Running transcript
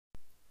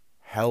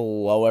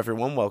Hello,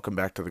 everyone. Welcome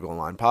back to the Goal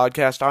Line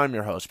Podcast. I'm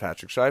your host,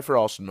 Patrick Seifer,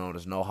 also known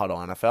as No Huddle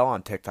NFL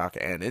on TikTok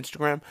and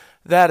Instagram.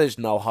 That is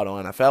No Huddle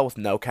NFL with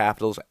no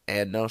capitals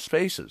and no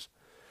spaces.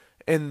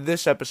 In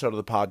this episode of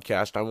the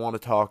podcast, I want to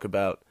talk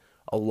about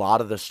a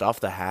lot of the stuff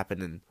that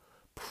happened in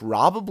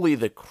probably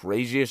the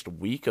craziest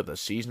week of the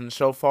season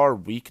so far,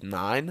 Week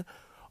 9.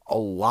 A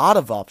lot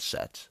of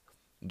upsets,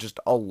 just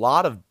a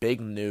lot of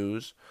big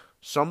news,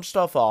 some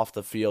stuff off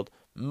the field.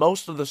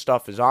 Most of the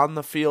stuff is on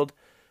the field.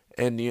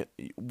 And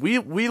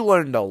we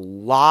learned a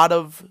lot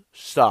of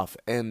stuff,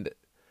 and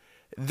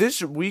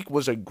this week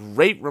was a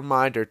great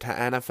reminder to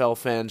NFL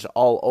fans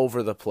all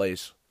over the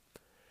place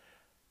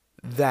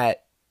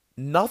that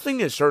nothing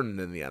is certain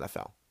in the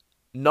NFL.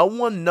 No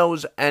one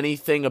knows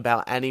anything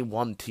about any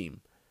one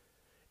team.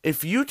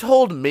 If you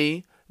told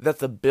me that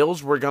the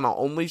Bills were going to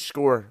only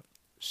score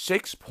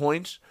 6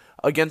 points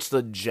against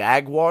the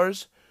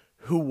Jaguars,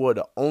 who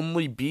would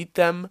only beat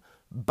them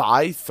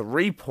by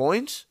 3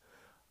 points,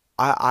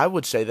 I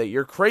would say that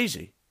you're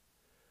crazy.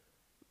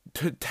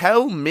 To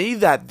tell me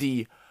that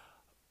the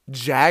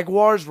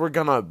Jaguars were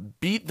going to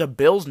beat the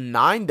Bills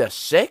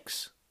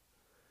 9-6?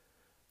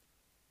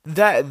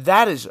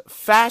 That is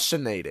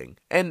fascinating.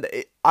 And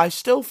I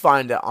still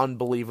find it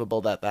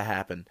unbelievable that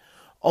happened.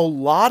 A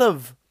lot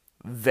of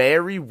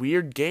very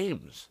weird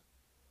games.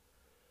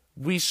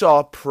 We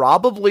saw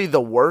probably the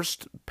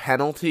worst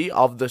penalty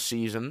of the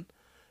season.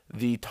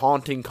 The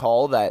taunting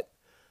call that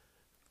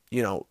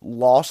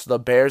lost the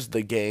Bears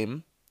the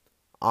game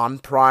on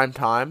prime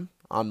time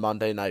on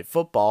Monday Night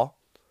Football.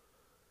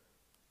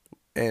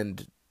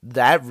 And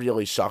that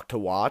really sucked to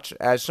watch.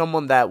 As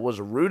someone that was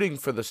rooting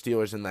for the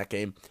Steelers in that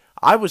game,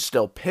 I was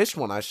still pissed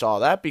when I saw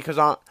that because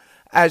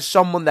as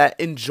someone that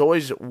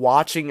enjoys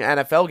watching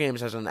NFL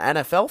games as an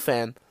NFL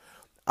fan,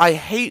 I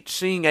hate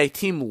seeing a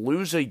team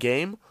lose a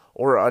game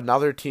or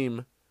another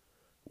team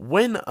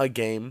win a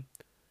game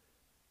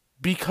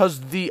because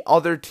the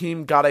other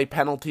team got a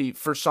penalty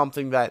for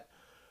something that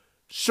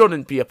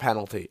shouldn't be a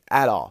penalty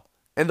at all.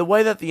 And the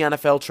way that the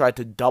NFL tried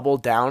to double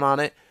down on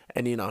it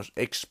and,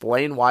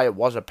 explain why it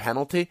was a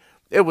penalty,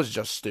 it was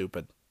just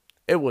stupid.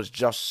 It was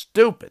just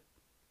stupid.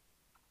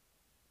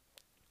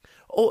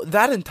 Oh,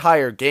 that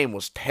entire game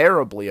was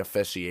terribly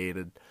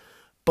officiated.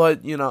 But,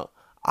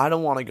 I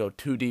don't want to go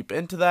too deep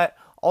into that.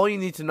 All you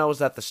need to know is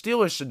that the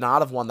Steelers should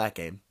not have won that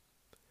game.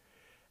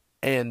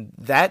 And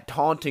that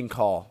taunting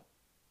call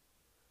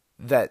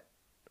that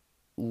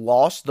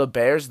lost the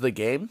Bears the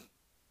game,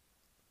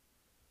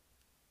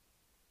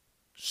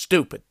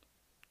 stupid.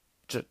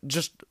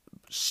 Just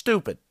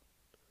stupid.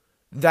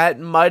 That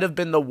might have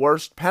been the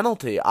worst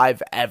penalty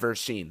I've ever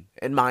seen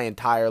in my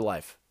entire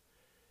life.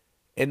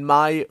 In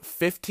my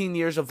 15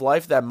 years of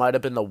life, that might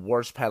have been the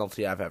worst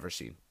penalty I've ever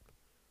seen.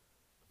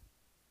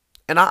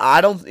 And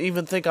I don't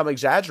even think I'm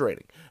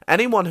exaggerating.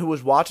 Anyone who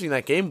was watching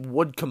that game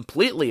would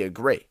completely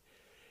agree.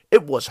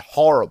 It was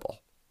horrible.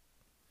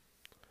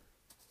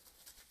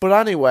 But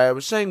anyway, I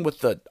was saying with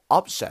the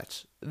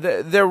upsets,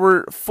 there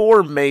were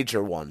 4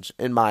 major ones,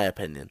 in my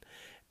opinion.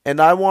 And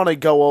I want to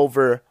go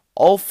over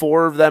all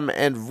 4 of them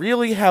and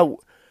really how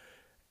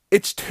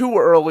it's too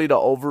early to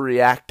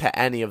overreact to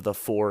any of the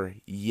 4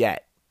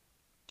 yet.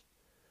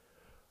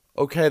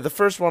 Okay, the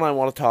first one I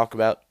want to talk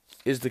about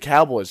is the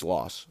Cowboys'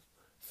 loss,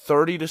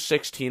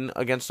 30-16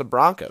 against the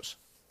Broncos.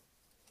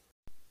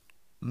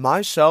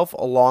 Myself,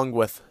 along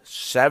with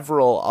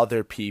several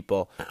other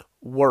people,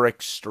 were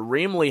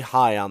extremely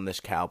high on this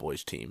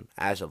Cowboys team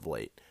as of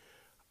late.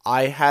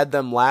 I had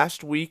them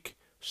last week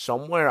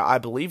somewhere, I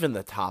believe, in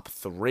the top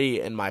 3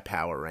 in my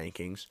power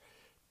rankings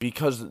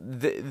because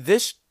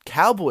this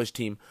Cowboys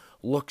team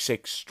looks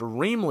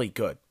extremely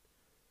good.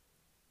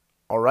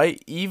 All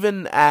right,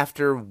 even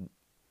after,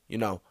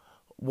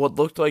 what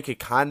looked like a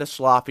kind of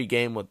sloppy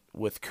game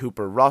with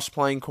Cooper Rush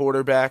playing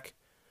quarterback.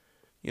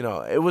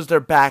 It was their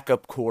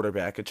backup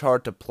quarterback. It's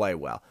hard to play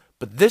well.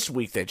 But this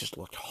week they just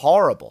looked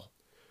horrible.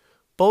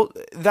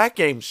 That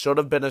game should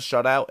have been a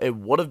shutout. It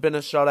would have been a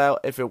shutout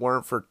if it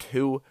weren't for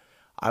 2,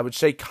 I would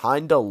say,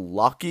 kind of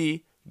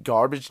lucky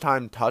garbage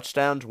time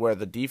touchdowns where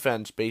the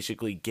defense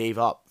basically gave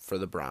up for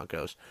the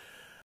Broncos.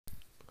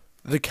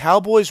 The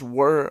Cowboys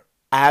were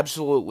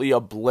absolutely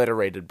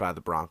obliterated by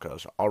the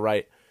Broncos, all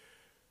right?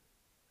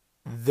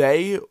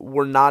 They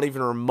were not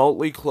even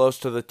remotely close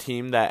to the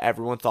team that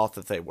everyone thought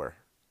that they were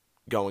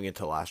going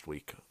into last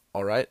week,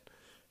 all right?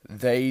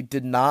 They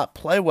did not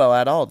play well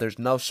at all. There's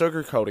no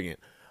sugarcoating it.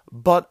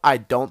 But I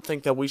don't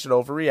think that we should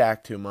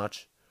overreact too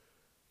much.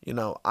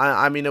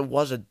 I mean, it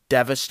was a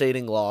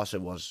devastating loss.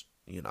 It was,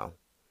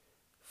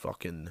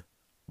 fucking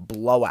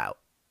blowout,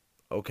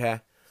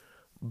 okay?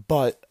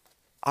 But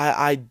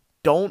I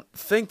don't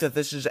think that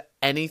this is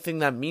anything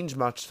that means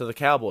much to the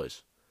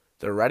Cowboys.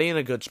 They're already in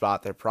a good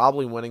spot. They're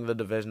probably winning the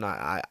division.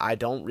 I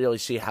don't really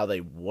see how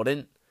they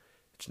wouldn't.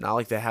 It's not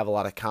like they have a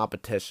lot of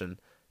competition.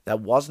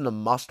 That wasn't a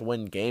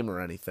must-win game or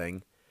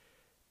anything.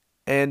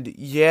 And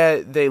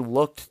yeah, they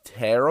looked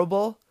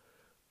terrible,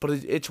 but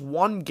it's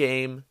one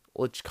game.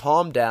 Let's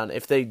calm down.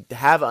 If they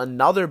have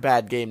another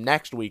bad game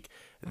next week,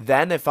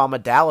 then if I'm a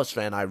Dallas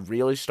fan, I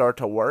really start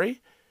to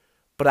worry.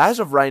 But as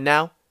of right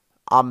now,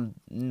 I'm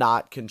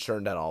not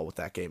concerned at all with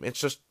that game. It's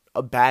just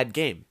a bad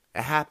game.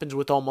 It happens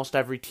with almost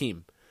every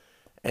team.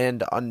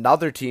 And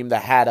another team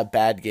that had a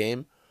bad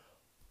game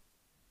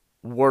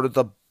were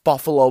the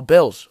Buffalo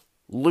Bills,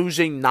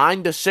 losing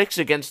 9-6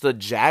 against the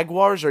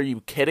Jaguars. Are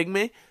you kidding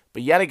me?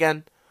 But yet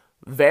again,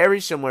 very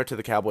similar to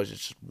the Cowboys.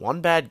 It's just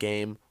one bad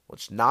game.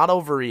 Let's not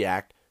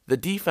overreact. The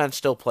defense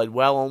still played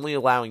well, only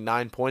allowing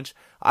 9 points.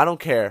 I don't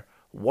care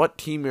what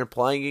team you're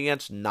playing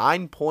against.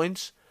 9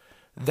 points,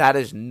 that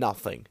is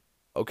nothing.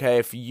 Okay,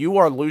 if you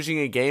are losing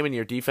a game and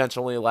your defense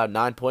only allowed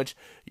 9 points,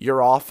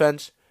 your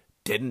offense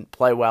didn't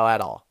play well at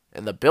all.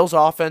 And the Bills'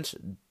 offense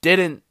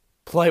didn't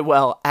play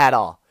well at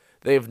all.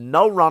 They have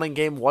no running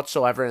game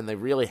whatsoever, and they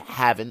really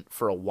haven't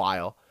for a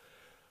while.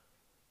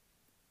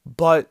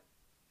 But,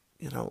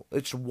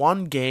 it's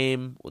one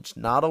game. Let's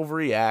not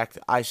overreact.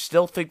 I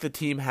still think the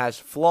team has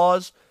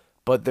flaws,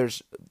 but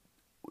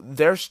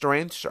their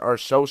strengths are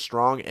so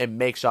strong, it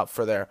makes up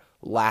for their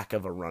lack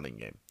of a running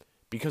game.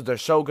 Because they're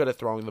so good at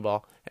throwing the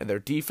ball, and their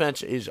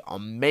defense is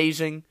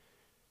amazing,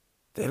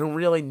 they don't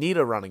really need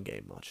a running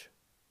game much.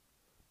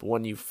 But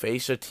when you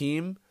face a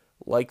team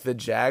like the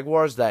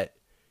Jaguars that,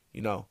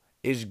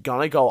 is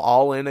going to go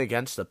all in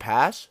against the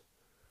pass,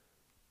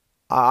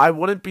 I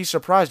wouldn't be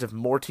surprised if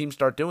more teams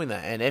start doing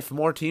that. And if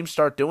more teams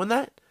start doing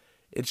that,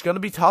 it's going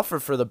to be tougher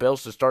for the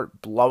Bills to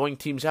start blowing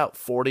teams out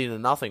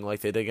 40-0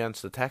 like they did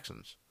against the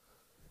Texans.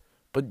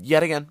 But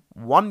yet again,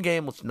 one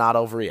game, let's not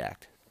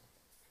overreact.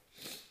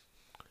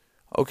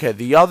 Okay,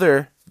 the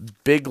other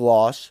big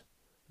loss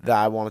that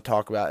I want to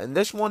talk about, and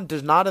this one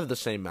does not have the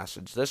same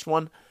message. This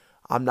one,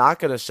 I'm not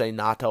going to say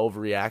not to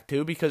overreact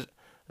to, because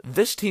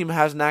this team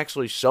hasn't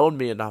actually shown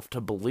me enough to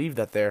believe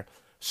that they're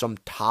some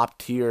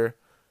top-tier,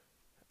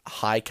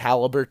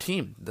 high-caliber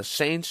team. The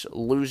Saints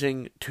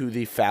losing to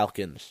the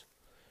Falcons,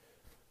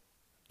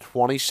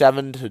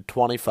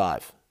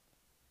 27-25.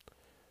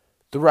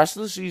 The rest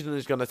of the season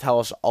is going to tell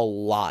us a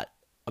lot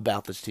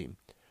about this team.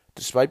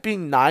 Despite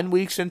being 9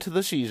 weeks into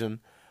the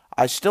season,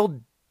 I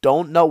still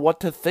don't know what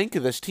to think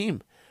of this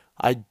team.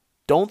 I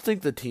don't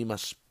think the team,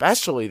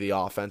 especially the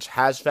offense,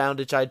 has found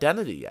its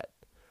identity yet.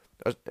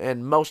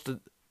 And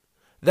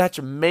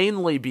that's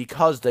mainly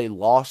because they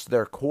lost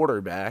their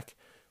quarterback.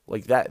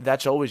 Like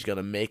that's always going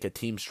to make a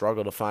team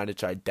struggle to find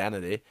its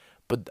identity.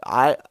 But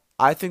I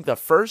think the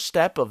first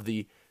step of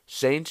the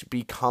Saints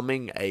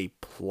becoming a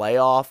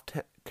playoff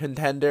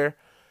contender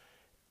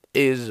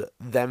is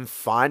them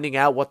finding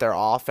out what their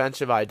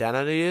offensive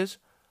identity is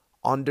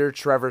under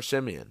Trevor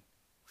Siemian.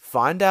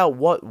 Find out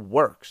what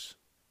works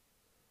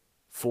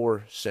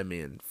for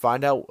Siemian.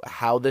 Find out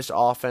how this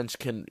offense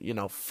can,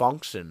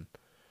 function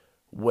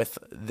with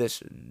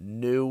this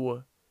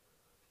new,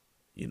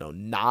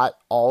 not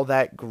all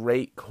that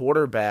great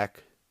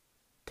quarterback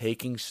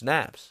taking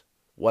snaps.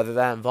 Whether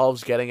that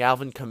involves getting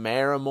Alvin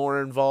Kamara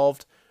more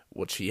involved,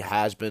 which he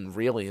has been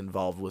really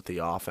involved with the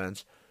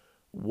offense.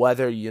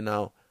 Whether, you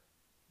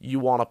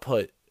want to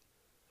put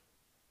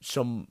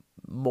some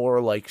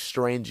more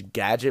strange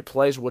gadget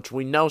plays, which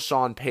we know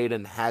Sean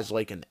Payton has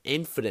an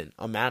infinite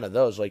amount of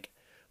those.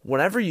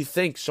 Whenever you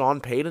think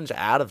Sean Payton's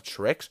out of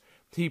tricks,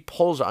 he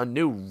pulls a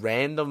new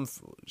random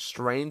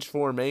strange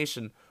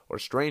formation or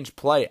strange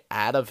play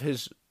out of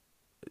his,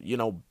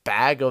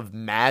 bag of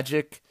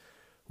magic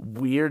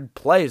weird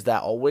plays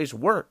that always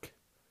work.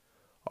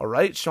 All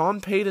right,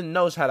 Sean Payton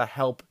knows how to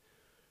help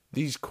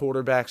these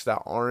quarterbacks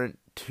that aren't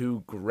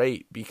too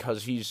great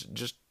because he's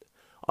just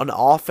an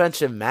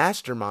offensive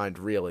mastermind,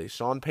 really.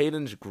 Sean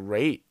Payton's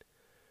great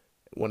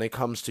when it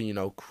comes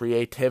to,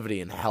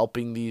 creativity and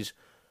helping these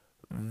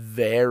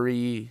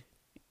very,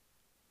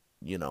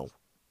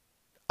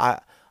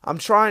 I'm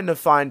trying to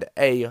find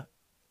a,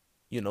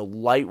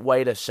 light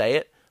way to say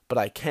it, but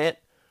I can't.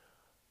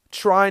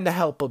 Trying to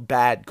help a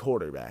bad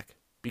quarterback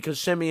because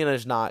Siemian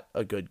is not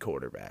a good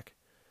quarterback.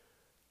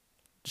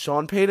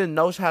 Sean Payton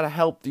knows how to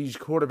help these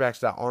quarterbacks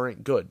that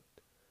aren't good.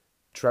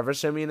 Trevor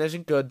Siemian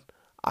isn't good.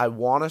 I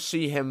want to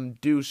see him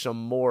do some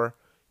more,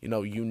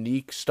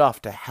 unique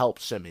stuff to help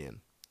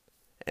Siemian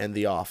and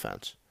the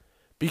offense.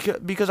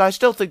 Because I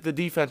still think the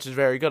defense is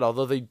very good,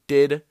 although they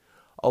did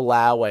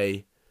allow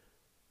a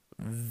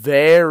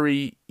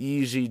very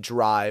easy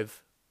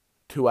drive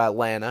to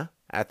Atlanta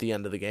at the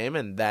end of the game,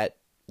 and that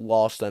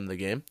lost them the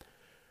game.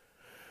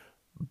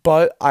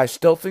 But I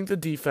still think the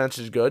defense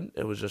is good.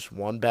 It was just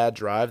one bad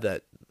drive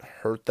that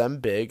hurt them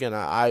big, and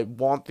I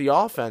want the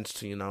offense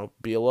to,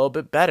 be a little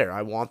bit better.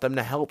 I want them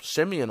to help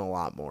Siemian a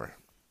lot more.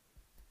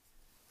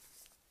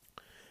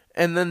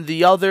 And then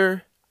the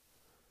other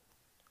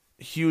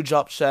huge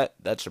upset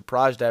that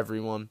surprised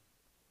everyone,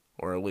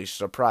 or at least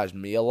surprised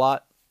me a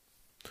lot,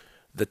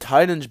 the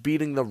Titans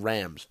beating the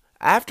Rams.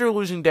 After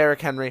losing Derrick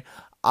Henry,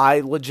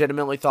 I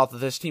legitimately thought that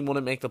this team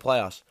wouldn't make the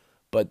playoffs,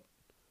 but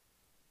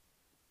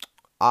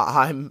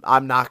I'm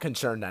not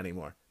concerned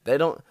anymore.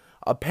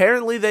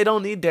 Apparently they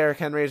don't need Derrick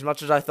Henry as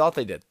much as I thought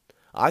they did.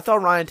 I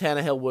thought Ryan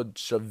Tannehill would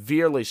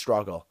severely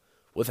struggle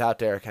without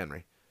Derrick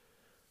Henry.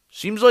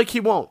 Seems like he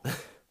won't.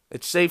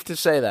 It's safe to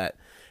say that.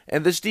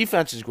 And this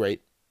defense is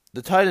great.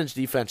 The Titans'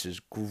 defense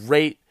is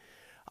great.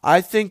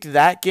 I think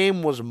that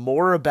game was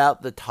more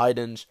about the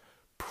Titans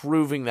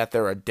proving that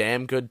they're a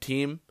damn good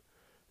team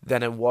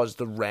than it was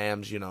the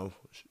Rams,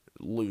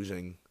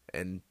 losing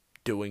and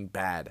doing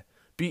bad.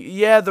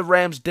 Yeah, the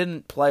Rams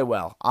didn't play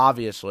well,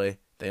 obviously.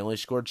 They only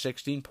scored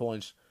 16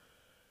 points.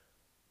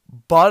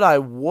 But I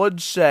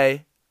would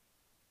say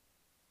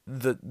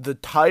the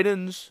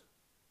Titans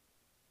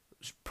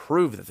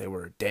proved that they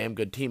were a damn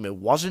good team. It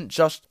wasn't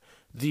just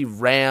the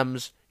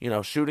Rams,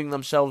 shooting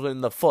themselves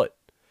in the foot.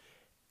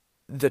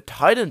 The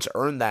Titans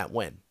earned that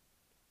win.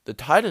 The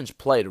Titans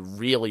played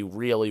really,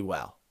 really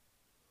well.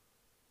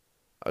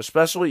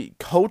 Especially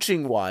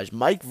coaching-wise,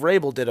 Mike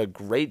Vrabel did a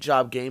great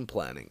job game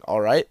planning,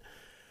 all right?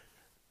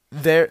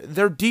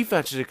 Their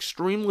defense is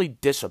extremely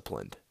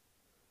disciplined.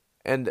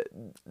 And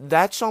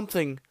that's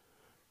something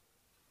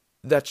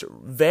that's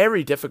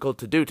very difficult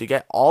to do, to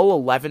get all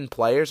 11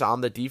 players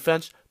on the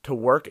defense to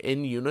work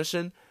in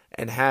unison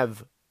and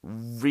have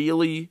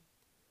really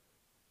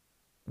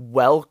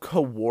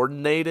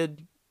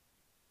well-coordinated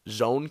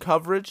zone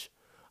coverage.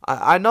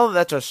 I know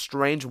that's a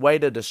strange way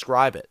to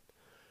describe it,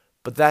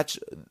 but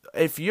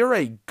if you're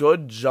a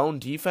good zone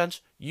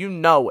defense, you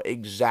know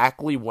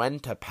exactly when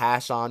to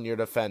pass on your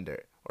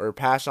defender or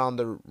pass on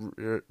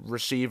the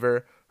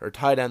receiver or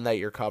tight end that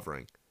you're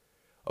covering.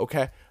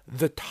 Okay?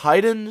 The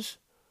Titans,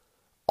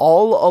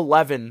 all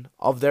 11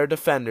 of their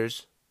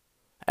defenders,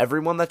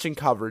 everyone that's in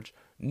coverage,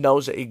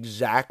 knows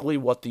exactly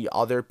what the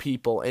other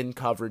people in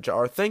coverage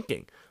are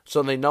thinking.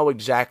 So they know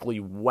exactly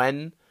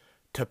when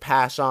to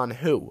pass on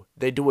who.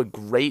 They do a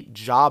great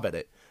job at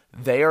it.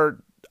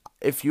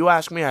 If you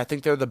ask me, I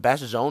think they're the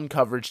best zone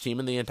coverage team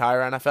in the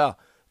entire NFL.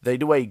 They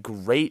do a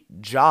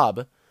great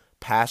job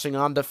passing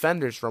on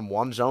defenders from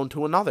one zone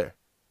to another.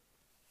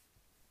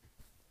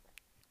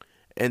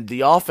 And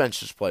the offense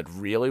just played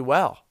really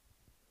well.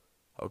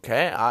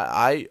 Okay,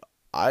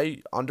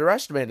 I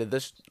underestimated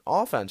this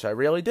offense. I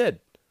really did.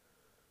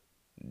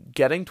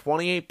 Getting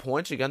 28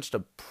 points against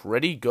a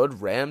pretty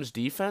good Rams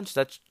defense,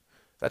 that's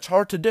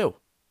hard to do.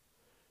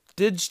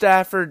 Did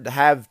Stafford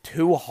have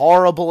 2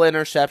 horrible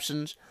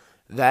interceptions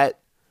that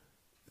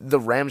the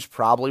Rams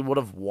probably would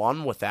have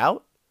won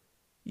without?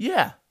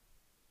 Yeah.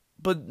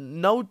 But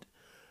no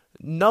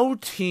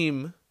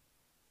team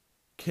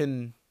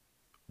can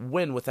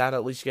win without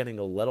at least getting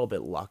a little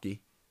bit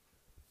lucky.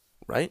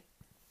 Right?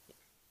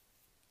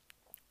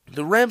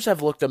 The Rams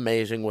have looked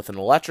amazing with an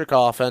electric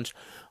offense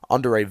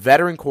under a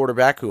veteran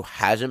quarterback who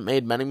hasn't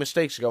made many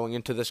mistakes going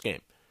into this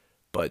game.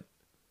 But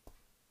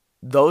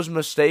those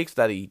mistakes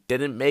that he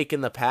didn't make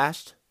in the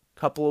past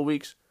couple of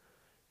weeks,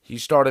 he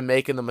started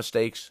making the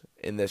mistakes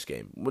in this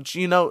game. Which,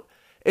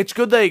 it's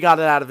good that he got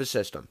it out of his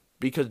system,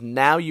 because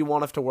now you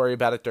won't have to worry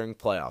about it during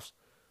playoffs.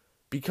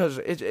 Because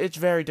it's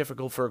very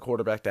difficult for a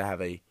quarterback to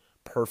have a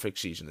perfect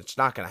season. It's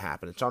not going to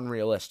happen. It's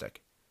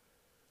unrealistic.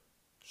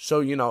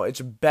 So,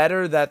 it's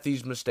better that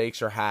these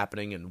mistakes are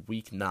happening in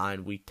week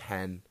 9, week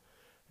 10,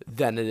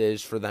 than it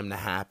is for them to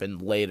happen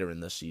later in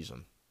the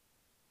season.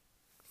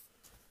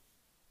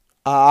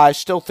 I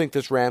still think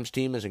this Rams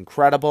team is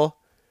incredible,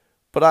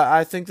 but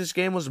I think this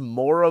game was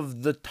more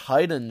of the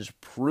Titans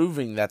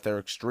proving that they're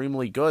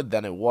extremely good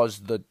than it was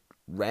the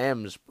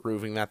Rams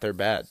proving that they're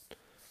bad.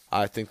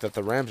 I think that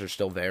the Rams are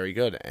still very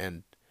good,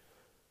 and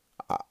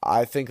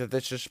I think that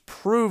this just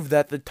proved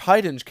that the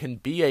Titans can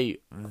be a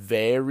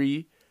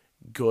very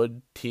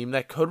good team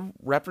that could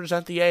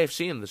represent the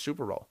AFC in the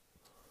Super Bowl.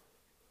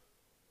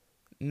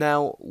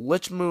 Now,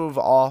 let's move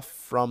off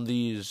from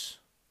these,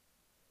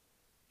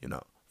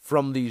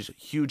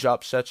 huge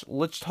upsets.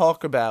 Let's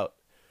talk about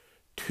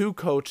 2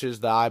 coaches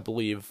that I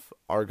believe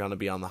are going to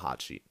be on the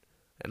hot seat.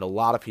 And a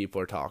lot of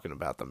people are talking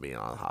about them being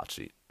on the hot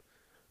seat.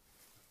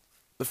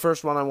 The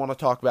first one I want to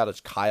talk about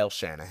is Kyle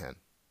Shanahan.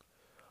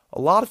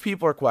 A lot of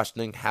people are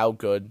questioning how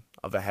good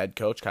of a head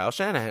coach Kyle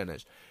Shanahan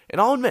is. And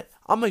I'll admit,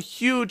 I'm a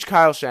huge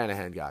Kyle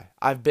Shanahan guy.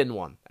 I've been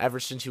one ever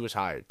since he was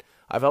hired.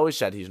 I've always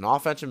said he's an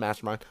offensive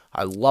mastermind.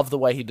 I love the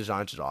way he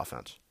designs his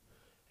offense.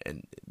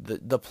 And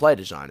the play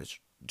design is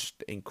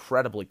just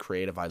incredibly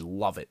creative. I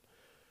love it.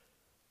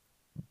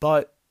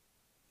 But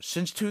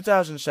since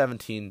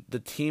 2017, the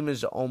team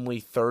is only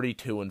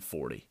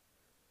 32-40,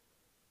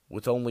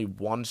 with only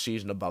one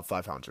season above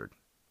 500.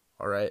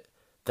 All right,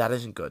 that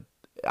isn't good.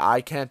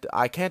 I can't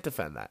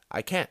defend that.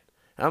 I can't.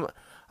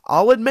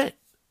 I'll admit,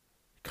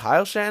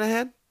 Kyle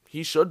Shanahan,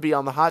 he should be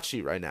on the hot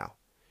seat right now.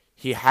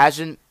 He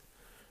hasn't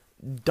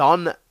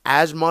done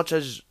as much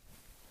as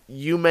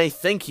you may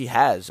think he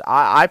has.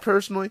 I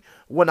personally,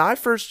 when I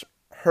first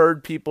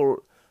heard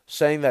people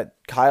saying that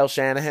Kyle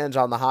Shanahan's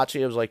on the hot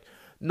seat, I was like,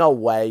 no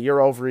way, you're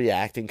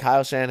overreacting.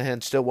 Kyle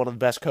Shanahan's still one of the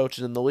best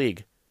coaches in the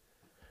league.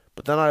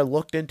 But then I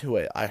looked into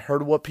it. I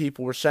heard what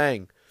people were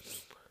saying.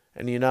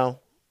 And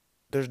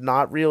there's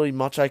not really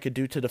much I could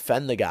do to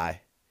defend the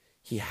guy.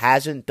 He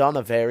hasn't done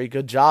a very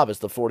good job as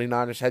the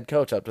 49ers head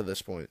coach up to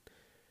this point.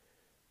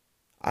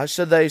 I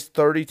said that he's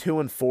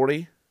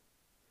 32-40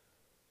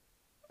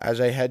 as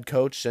a head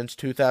coach since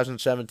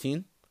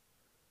 2017.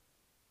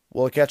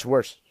 Well, it gets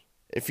worse.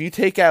 If you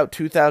take out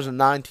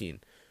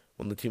 2019,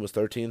 when the team was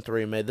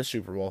 13-3 and made the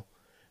Super Bowl,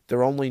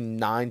 They're only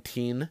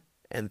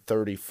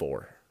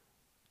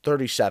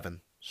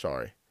 37,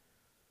 sorry.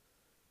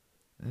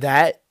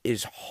 That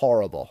is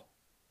horrible.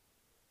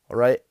 All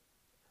right?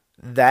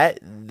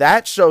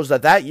 That shows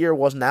that year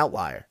was an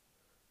outlier.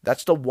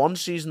 That's the one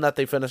season that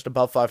they finished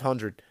above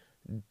 500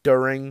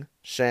 during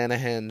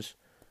Shanahan's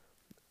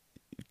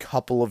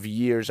couple of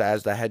years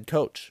as the head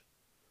coach.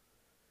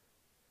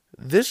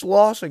 This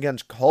loss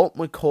against Colt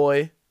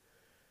McCoy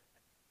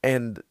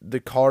and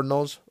the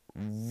Cardinals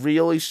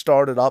really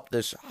started up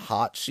this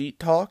hot seat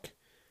talk,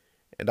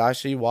 and I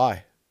see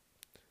why.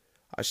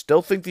 I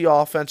still think the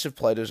offensive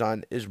play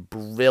design is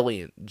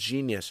brilliant,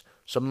 genius.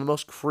 Some of the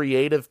most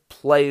creative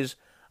plays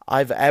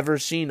I've ever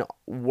seen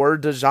were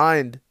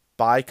designed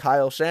by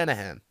Kyle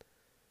Shanahan.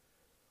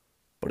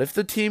 But if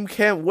the team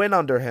can't win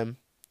under him,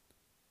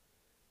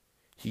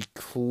 he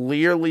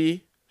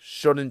clearly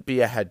shouldn't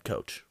be a head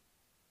coach.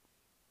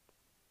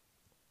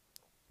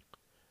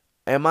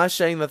 Am I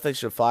saying that they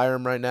should fire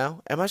him right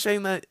now? Am I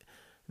saying that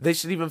they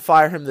should even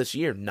fire him this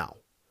year? No.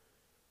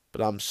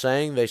 But I'm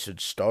saying they should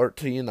start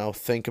to,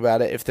 think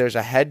about it. If there's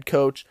a head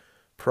coach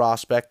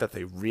prospect that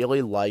they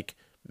really like,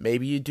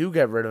 maybe you do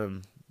get rid of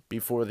him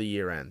before the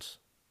year ends.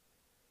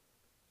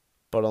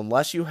 But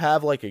unless you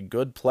have a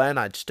good plan,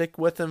 I'd stick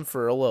with him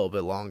for a little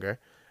bit longer.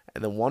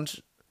 And then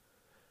once,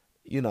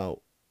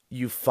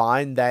 you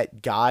find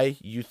that guy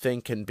you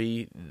think can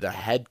be the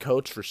head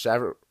coach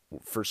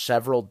for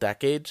several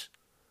decades,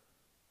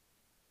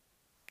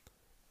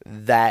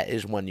 that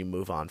is when you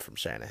move on from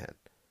Shanahan.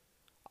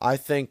 I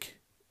think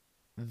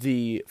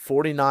the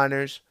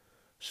 49ers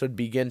should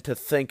begin to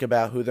think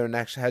about who their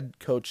next head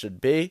coach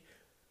should be,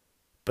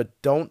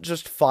 but don't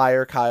just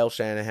fire Kyle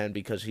Shanahan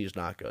because he's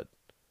not good,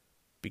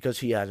 because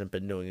he hasn't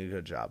been doing a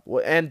good job.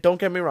 And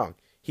don't get me wrong,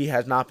 he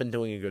has not been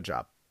doing a good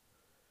job.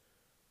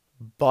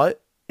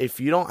 But if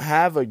you don't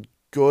have a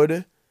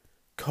good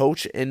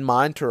coach in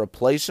mind to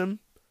replace him,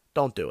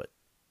 don't do it.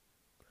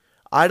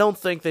 I don't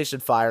think they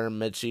should fire him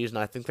midseason.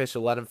 I think they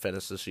should let him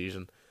finish the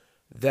season.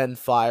 Then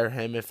fire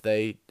him if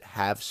they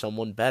have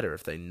someone better,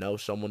 if they know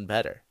someone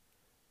better.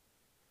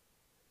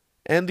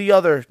 And the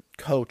other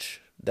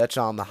coach that's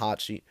on the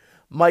hot seat,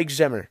 Mike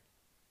Zimmer.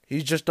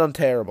 He's just done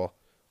terrible.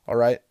 All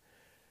right?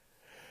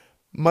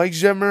 Mike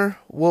Zimmer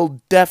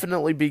will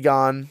definitely be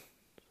gone.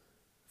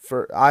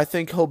 I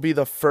think he'll be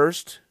the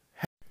first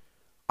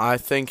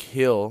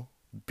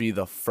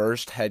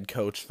head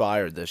coach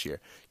fired this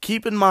year.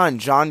 Keep in mind,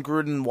 John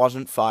Gruden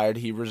wasn't fired.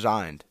 He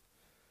resigned.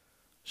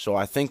 So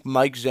I think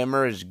Mike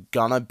Zimmer is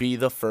going to be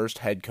the first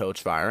head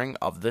coach firing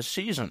of this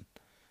season.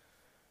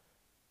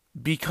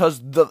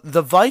 Because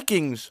the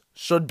Vikings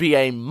should be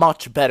a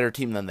much better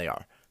team than they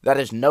are. That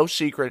is no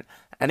secret.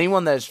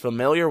 Anyone that is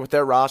familiar with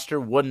their roster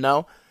would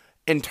know.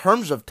 In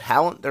terms of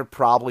talent, they're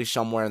probably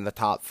somewhere in the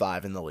top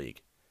 5 in the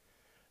league.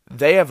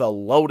 They have a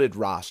loaded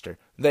roster.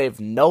 They have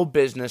no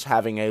business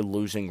having a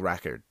losing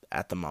record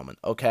at the moment,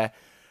 okay?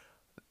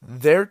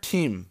 Their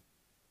team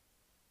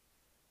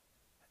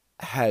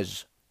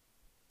has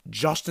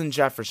Justin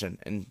Jefferson,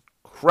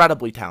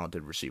 incredibly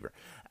talented receiver.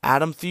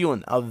 Adam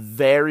Thielen, a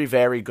very,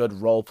 very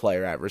good role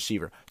player at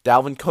receiver.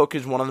 Dalvin Cook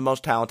is one of the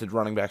most talented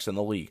running backs in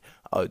the league.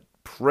 A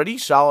pretty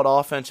solid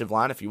offensive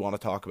line if you want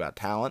to talk about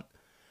talent.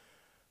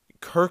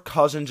 Kirk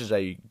Cousins is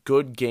a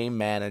good game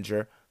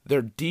manager.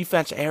 Their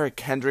defense, Eric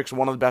Kendricks,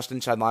 one of the best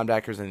inside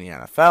linebackers in the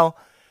NFL.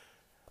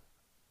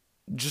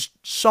 Just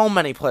so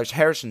many players.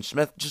 Harrison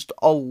Smith, just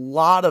a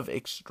lot of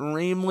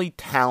extremely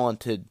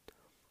talented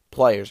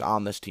players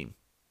on this team.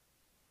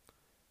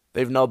 They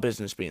have no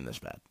business being this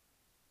bad.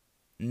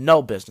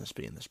 No business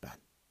being this bad.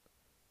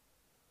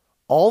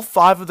 All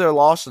 5 of their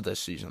losses this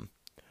season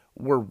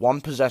were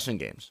one-possession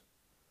games.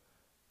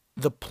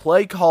 The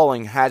play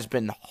calling has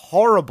been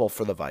horrible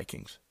for the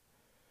Vikings.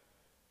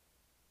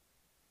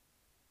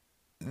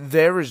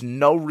 There is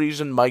no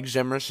reason Mike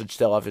Zimmer should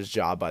still have his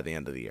job by the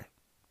end of the year.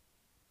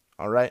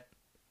 All right?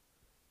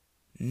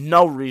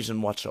 No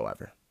reason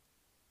whatsoever.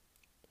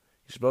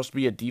 He's supposed to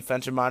be a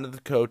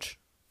defensive-minded coach.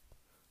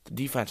 The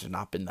defense has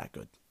not been that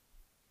good.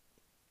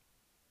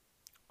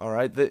 All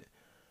right?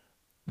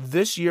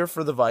 This year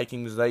for the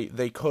Vikings,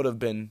 they could have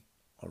been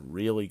a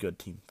really good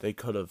team. They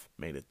could have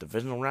made it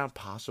divisional round,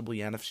 possibly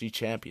NFC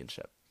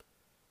Championship.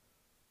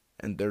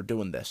 And they're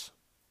doing this.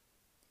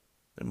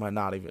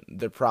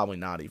 They're probably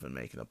not even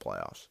making the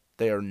playoffs.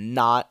 They are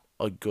not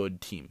a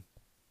good team.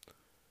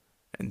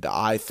 And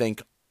I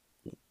think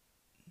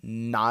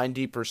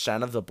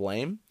 90% of the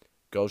blame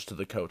goes to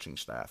the coaching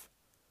staff,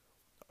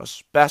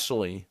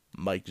 especially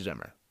Mike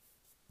Zimmer.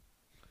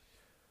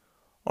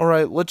 All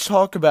right, let's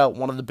talk about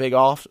one of the big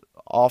off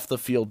the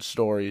field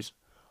stories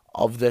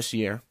of this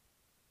year,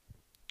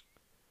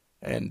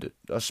 and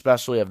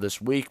especially of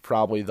this week.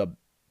 Probably the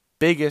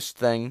biggest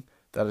thing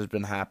that has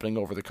been happening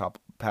over the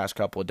past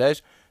couple of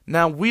days.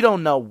 Now, we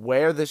don't know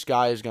where this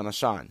guy is going to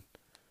sign,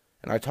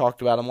 and I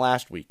talked about him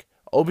last week.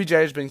 OBJ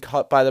has been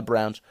cut by the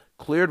Browns,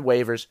 cleared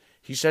waivers.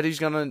 He said he's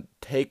going to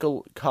take a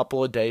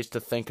couple of days to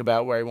think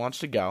about where he wants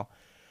to go,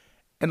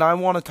 and I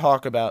want to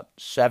talk about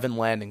 7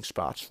 landing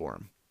spots for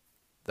him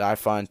that I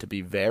find to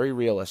be very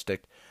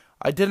realistic.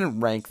 I didn't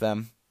rank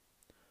them,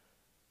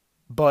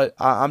 but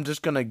I'm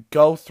just going to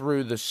go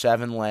through the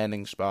 7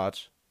 landing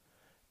spots,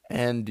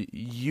 and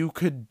you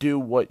could do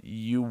what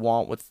you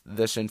want with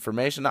this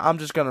information. I'm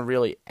just going to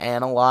really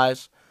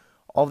analyze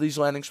all these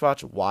landing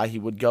spots, why he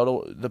would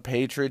go to the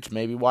Patriots,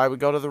 maybe why he would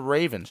go to the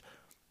Ravens.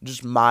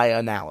 Just my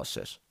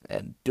analysis,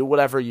 and do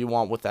whatever you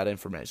want with that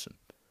information.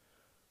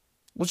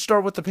 Let's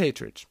start with the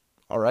Patriots,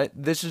 all right?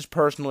 This is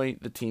personally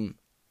the team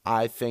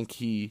I think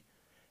he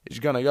is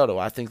going to go to.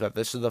 I think that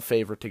this is the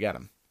favorite to get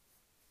him.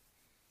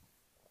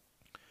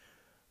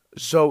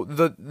 So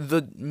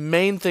the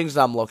main things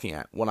that I'm looking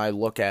at when I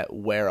look at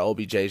where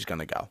OBJ is going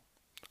to go,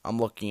 I'm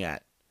looking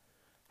at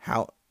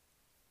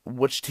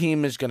which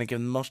team is going to give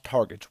him the most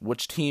targets,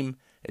 which team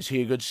is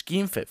he a good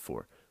scheme fit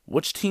for,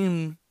 which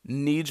team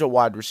needs a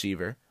wide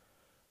receiver,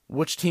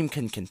 which team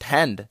can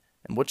contend,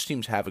 and which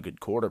teams have a good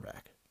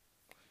quarterback.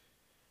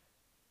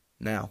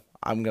 Now,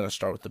 I'm going to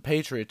start with the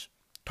Patriots.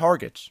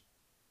 Targets.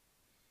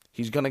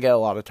 He's going to get a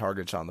lot of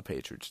targets on the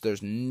Patriots.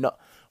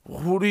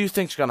 Who do you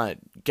think's going to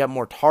get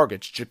more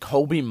targets?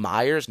 Jacoby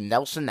Myers,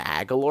 Nelson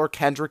Aguilar,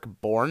 Kendrick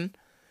Bourne?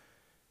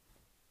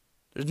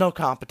 There's no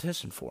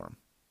competition for him.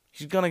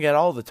 He's going to get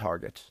all the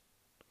targets.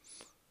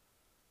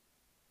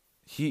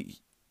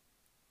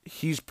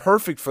 He's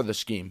perfect for the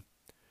scheme.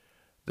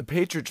 The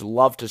Patriots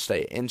love to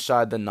stay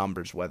inside the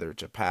numbers, whether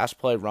it's a pass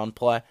play, run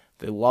play.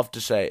 They love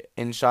to stay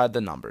inside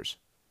the numbers.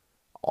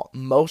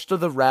 Most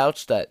of the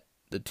routes that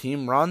the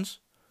team runs,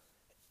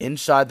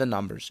 inside the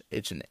numbers.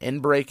 It's an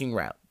in-breaking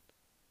route.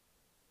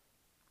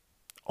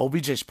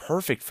 OBJ's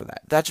perfect for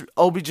that. That's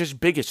OBJ's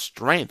biggest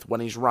strength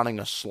when he's running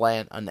a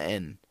slant, an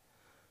in.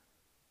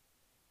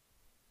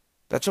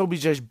 That's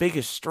OBJ's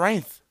biggest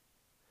strength.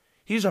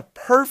 He's a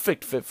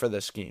perfect fit for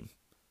this scheme.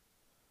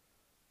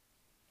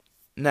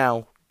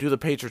 Now, do the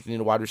Patriots need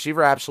a wide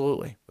receiver?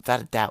 Absolutely.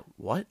 Without a doubt.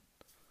 What?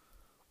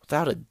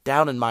 Without a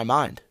doubt in my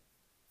mind.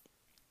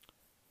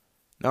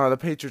 Now, are the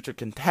Patriots a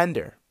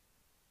contender?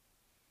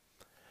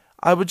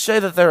 I would say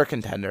that they're a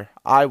contender.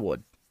 I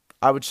would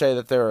say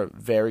that they're a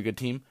very good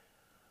team.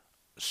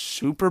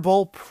 Super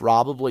Bowl?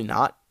 Probably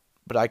not.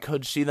 But I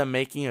could see them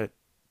making a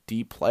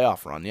deep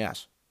playoff run,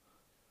 yes.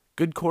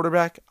 Good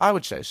quarterback? I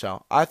would say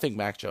so. I think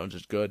Mac Jones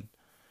is good.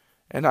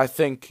 And I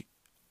think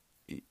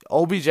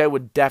OBJ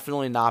would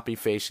definitely not be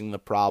facing the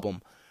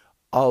problem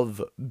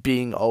of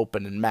being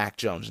open and Mac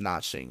Jones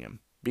not seeing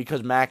him.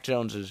 Because Mac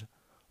Jones is,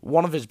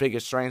 one of his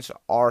biggest strengths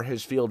are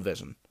his field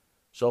vision.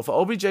 So if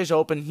OBJ's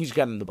open, he's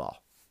getting the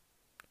ball.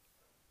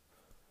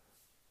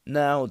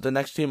 Now, the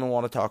next team I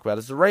want to talk about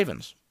is the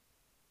Ravens.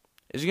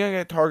 Is he going to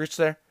get targets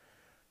there?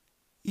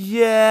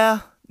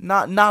 Yeah,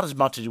 not as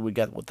much as he would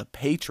get with the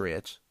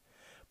Patriots.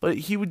 But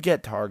he would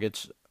get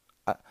targets.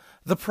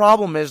 The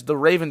problem is the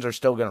Ravens are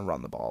still going to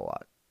run the ball a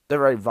lot.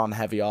 They're a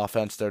run-heavy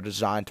offense. They're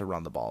designed to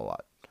run the ball a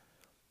lot.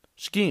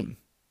 Scheme.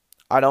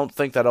 I don't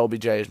think that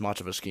OBJ is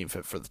much of a scheme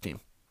fit for the team.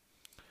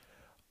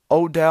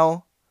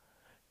 Odell,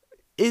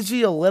 is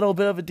he a little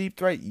bit of a deep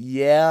threat?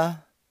 Yeah.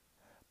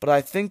 But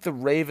I think the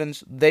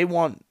Ravens, they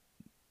want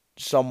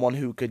someone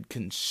who could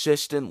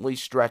consistently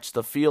stretch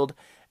the field.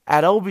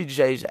 At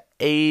OBJ's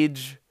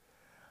age,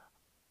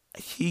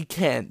 he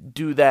can't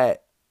do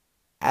that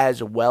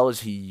as well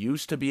as he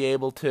used to be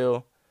able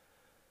to.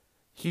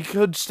 He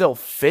could still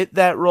fit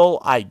that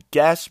role, I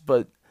guess,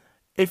 but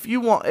if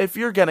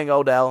you're getting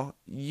Odell,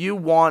 you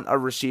want a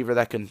receiver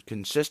that can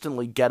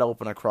consistently get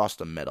open across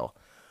the middle.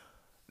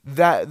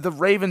 That the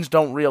Ravens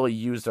don't really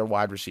use their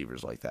wide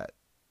receivers like that.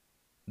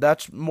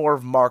 That's more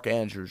of Mark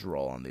Andrews'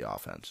 role on the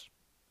offense.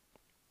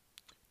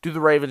 Do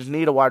the Ravens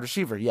need a wide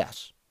receiver?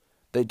 Yes,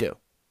 they do.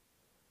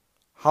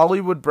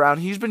 Hollywood Brown,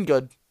 he's been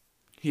good.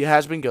 He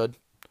has been good.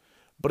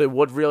 But it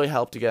would really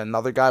help to get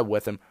another guy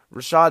with him.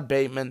 Rashad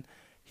Bateman,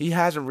 he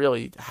hasn't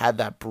really had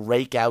that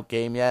breakout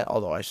game yet,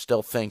 although I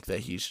still think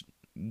that he's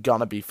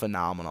going to be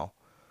phenomenal.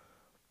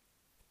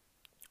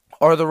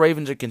 Are the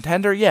Ravens a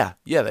contender? Yeah,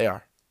 they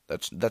are.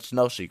 That's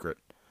no secret.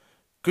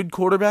 Good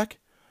quarterback?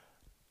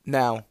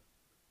 Now,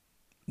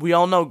 we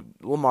all know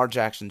Lamar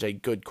Jackson's a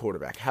good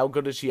quarterback. How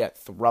good is he at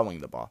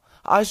throwing the ball?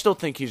 I still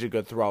think he's a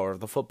good thrower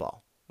of the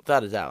football.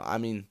 Without a doubt. I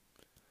mean,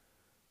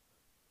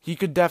 he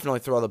could definitely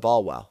throw the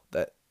ball well.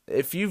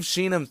 If you've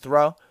seen him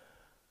throw,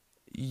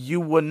 you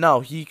would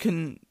know. He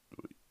can,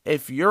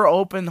 if you're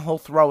open, he'll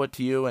throw it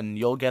to you and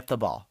you'll get the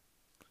ball.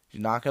 He's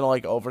not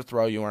going to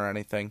overthrow you or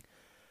anything.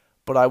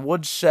 But I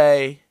would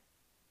say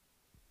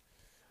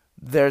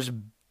there's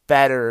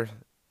better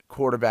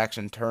quarterbacks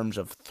in terms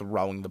of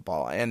throwing the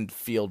ball and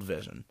field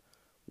vision,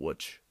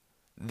 which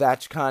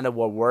that's kind of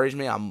what worries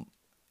me.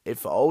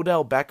 If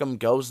Odell Beckham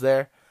goes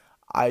there,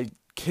 I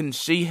can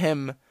see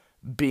him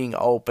being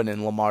open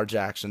and Lamar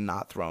Jackson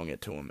not throwing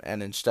it to him,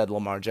 and instead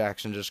Lamar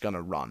Jackson just going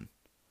to run.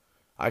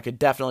 I could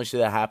definitely see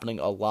that happening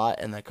a lot,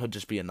 and that could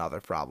just be another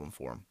problem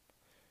for him.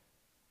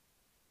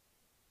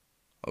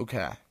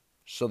 Okay,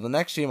 so the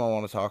next team I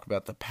want to talk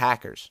about, the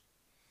Packers.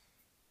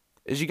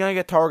 Is he going to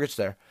get targets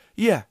there?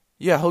 Yeah,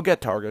 he'll get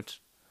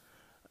targets.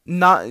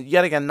 Not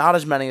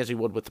as many as he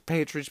would with the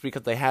Patriots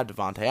because they have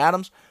Devontae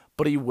Adams,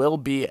 but he will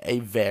be a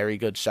very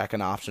good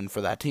second option for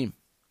that team.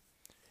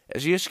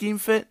 Is he a scheme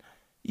fit?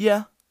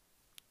 Yeah.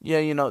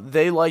 Yeah,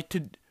 they like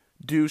to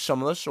do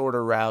some of the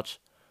shorter routes.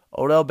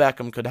 Odell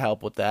Beckham could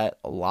help with that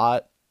a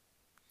lot.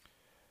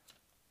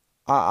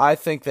 I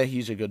think that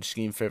he's a good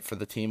scheme fit for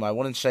the team. I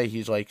wouldn't say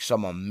he's like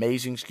some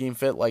amazing scheme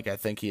fit like I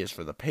think he is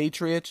for the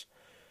Patriots,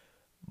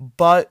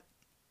 but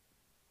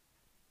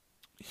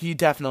he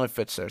definitely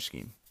fits their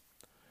scheme.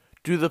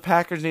 Do the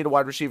Packers need a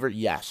wide receiver?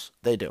 Yes,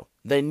 they do.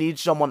 They need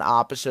someone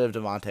opposite of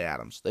Devontae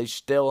Adams. They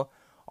still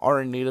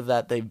are in need of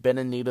that. They've been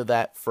in need of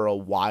that for a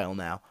while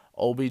now.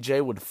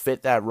 OBJ would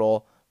fit that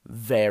role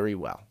very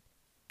well.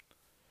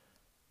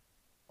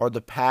 Are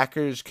the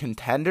Packers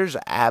contenders?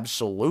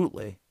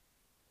 Absolutely.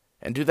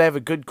 And do they have a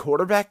good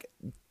quarterback?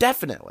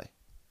 Definitely.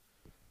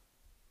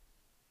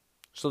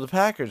 So the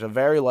Packers, a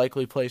very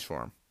likely place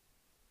for him.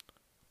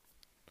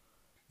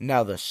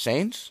 Now the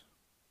Saints,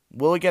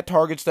 will he get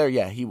targets there?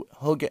 Yeah,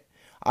 he'll get.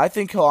 I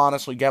think he'll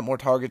honestly get more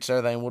targets there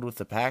than he would with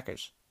the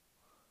Packers.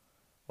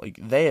 Like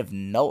they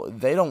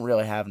don't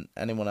really have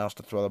anyone else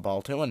to throw the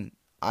ball to, and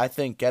I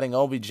think getting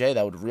OBJ,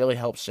 that would really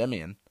help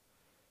Simeon.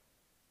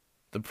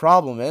 The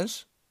problem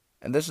is,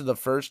 and this is the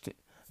first,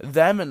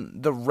 them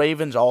and the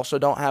Ravens also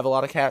don't have a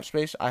lot of cap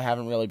space. I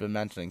haven't really been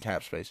mentioning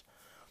cap space,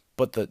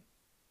 but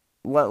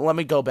let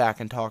me go back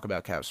and talk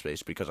about cap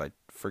space because I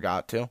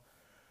forgot to.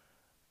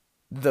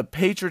 The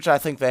Patriots, I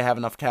think they have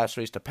enough cap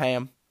space to pay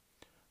him.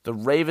 The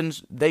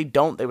Ravens, they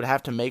don't. They would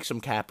have to make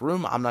some cap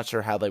room. I'm not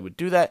sure how they would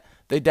do that.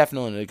 They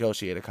definitely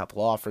negotiate a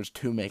couple offers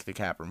to make the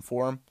cap room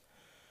for him.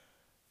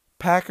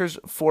 Packers,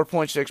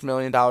 $4.6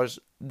 million.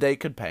 They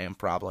could pay him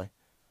probably.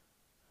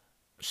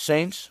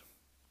 Saints,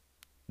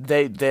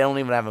 they don't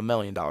even have $1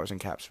 million in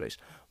cap space.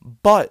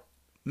 But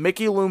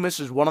Mickey Loomis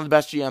is one of the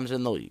best GMs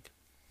in the league.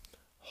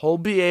 He'll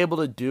be able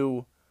to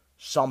do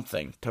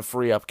something to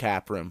free up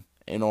cap room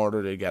in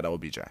order to get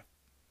OBJ.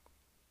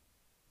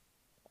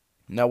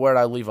 Now, where did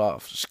I leave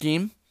off?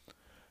 Scheme.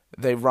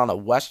 They run a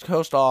West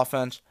Coast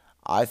offense.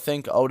 I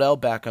think Odell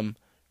Beckham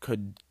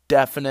could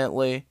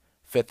definitely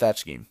fit that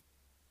scheme.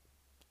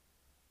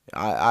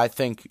 I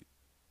think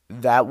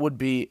that would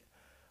be,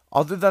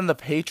 other than the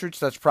Patriots,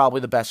 that's probably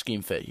the best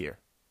scheme fit here.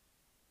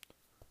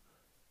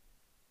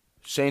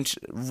 Saints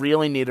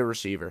really need a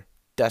receiver.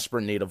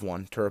 Desperate need of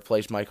one to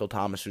replace Michael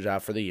Thomas, who's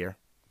out for the year.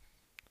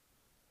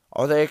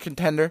 Are they a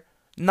contender?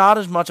 Not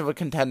as much of a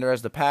contender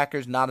as the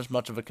Packers, not as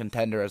much of a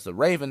contender as the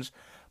Ravens,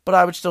 but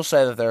I would still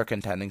say that they're a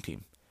contending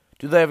team.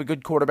 Do they have a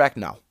good quarterback?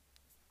 No.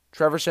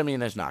 Trevor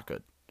Siemian is not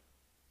good.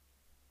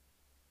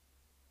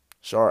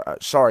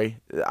 Sorry.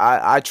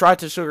 I tried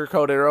to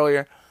sugarcoat it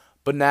earlier,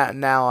 but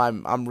now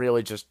I'm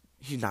really just,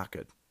 he's not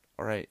good.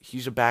 All right,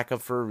 he's a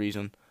backup for a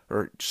reason.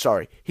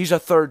 He's a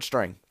third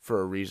string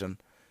for a reason.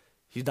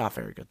 He's not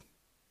very good.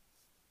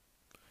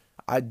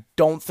 I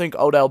don't think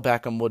Odell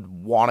Beckham would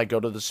want to go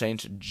to the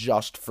Saints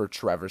just for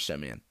Trevor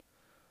Siemian.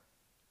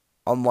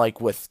 Unlike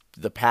with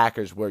the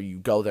Packers, where you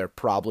go there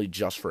probably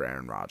just for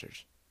Aaron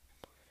Rodgers.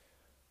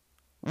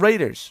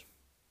 Raiders.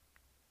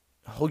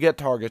 He'll get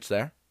targets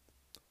there.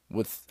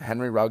 With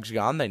Henry Ruggs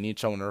gone, they need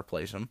someone to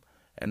replace him.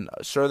 And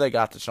sure, they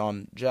got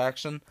Deshaun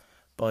Jackson,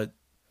 but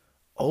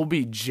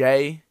OBJ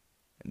and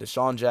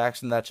Deshaun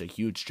Jackson, that's a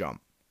huge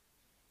jump.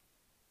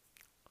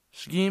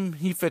 Scheme,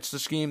 he fits the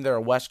scheme. They're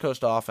a West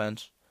Coast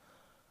offense.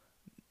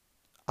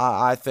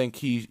 I think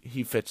he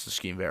fits the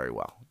scheme very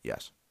well,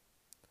 yes.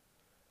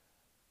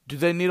 Do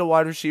they need a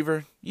wide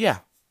receiver? Yeah,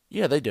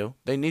 they do.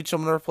 They need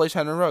someone to replace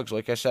Henry Ruggs,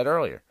 like I said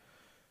earlier.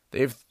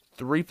 They have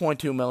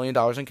 $3.2 million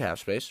in cap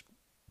space.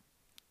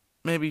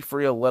 Maybe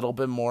free a little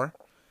bit more,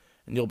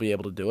 and you'll be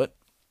able to do it.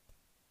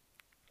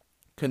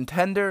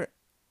 Contender?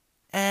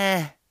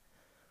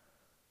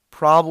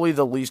 Probably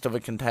the least of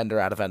a contender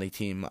out of any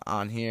team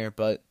on here,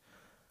 but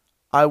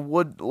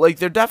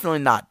they're definitely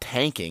not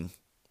tanking.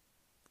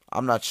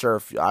 I'm not sure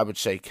if I would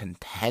say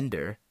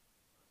contender.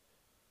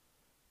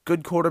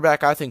 Good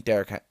quarterback, I think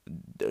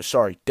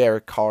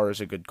Derek Carr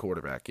is a good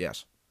quarterback,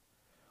 yes.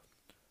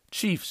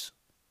 Chiefs.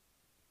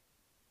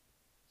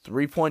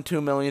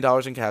 $3.2 million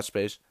in cap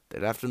space.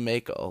 They'd have to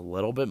make a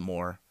little bit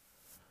more.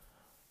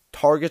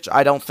 Targets,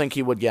 I don't think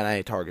he would get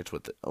any targets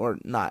with it. Or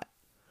not.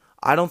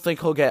 I don't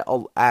think he'll get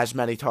as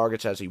many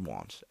targets as he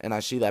wants. And I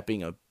see that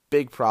being a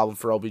big problem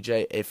for OBJ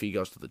if he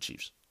goes to the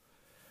Chiefs.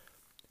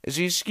 Is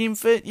he a scheme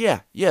fit? Yeah,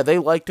 they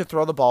like to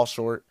throw the ball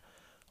short.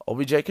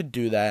 OBJ could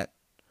do that.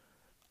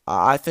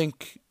 I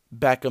think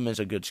Beckham is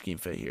a good scheme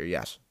fit here,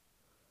 yes.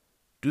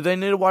 Do they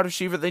need a wide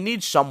receiver? They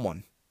need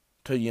someone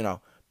to,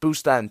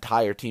 boost that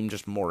entire team,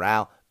 just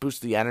morale,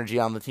 boost the energy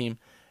on the team.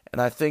 And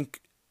I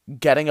think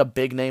getting a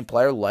big-name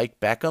player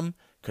like Beckham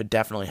could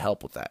definitely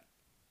help with that.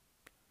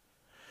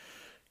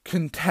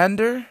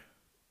 Contender?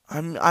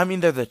 I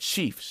mean, they're the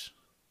Chiefs.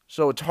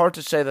 So it's hard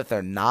to say that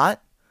they're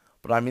not.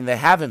 But, I mean, they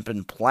haven't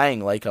been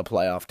playing like a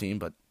playoff team,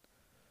 but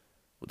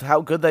with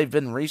how good they've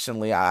been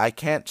recently, I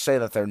can't say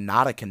that they're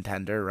not a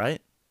contender,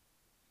 right?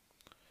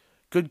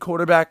 Good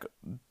quarterback,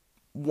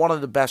 one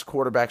of the best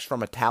quarterbacks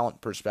from a talent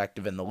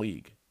perspective in the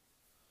league.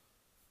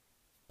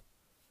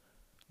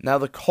 Now,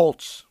 the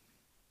Colts.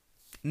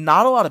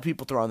 Not a lot of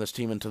people throwing this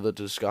team into the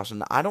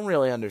discussion. I don't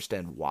really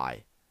understand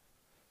why.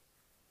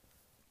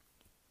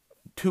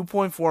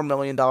 $2.4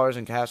 million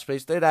in cap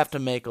space. They'd have to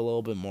make a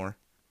little bit more.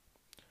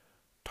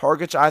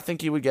 Targets, I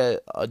think he would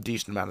get a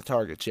decent amount of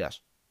targets, yes.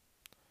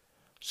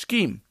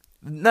 Scheme.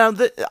 Now,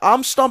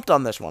 I'm stumped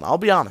on this one. I'll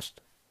be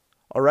honest.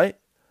 All right?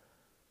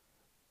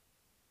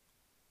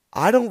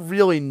 I don't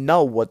really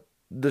know what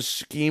the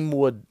scheme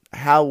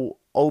how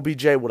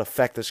OBJ would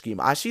affect the scheme.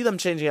 I see them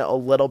changing it a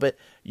little bit,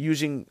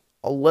 using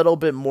a little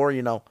bit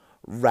more,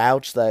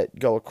 routes that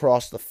go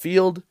across the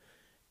field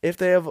if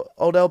they have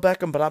Odell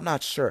Beckham, but I'm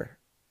not sure.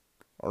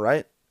 All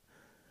right?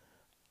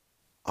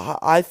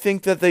 I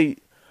think that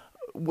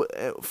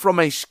from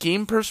a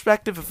scheme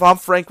perspective, if I'm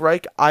Frank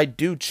Reich, I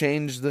do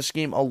change the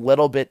scheme a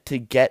little bit to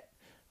get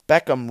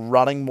Beckham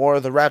running more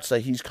of the routes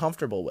that he's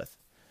comfortable with.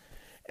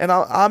 And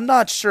I'm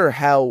not sure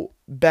how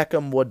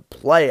Beckham would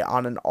play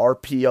on an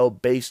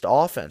RPO-based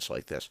offense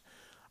like this.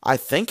 I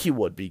think he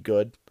would be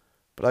good,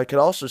 but I could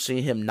also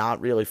see him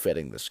not really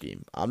fitting the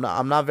scheme. I'm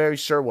not very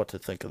sure what to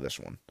think of this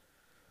one.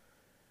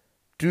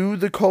 Do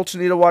the Colts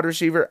need a wide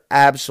receiver?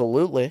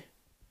 Absolutely.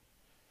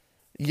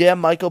 Yeah,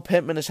 Michael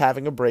Pittman is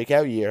having a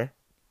breakout year.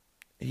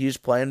 He's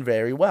playing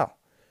very well.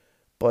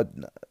 But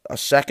a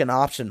second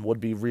option would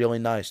be really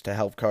nice to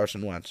help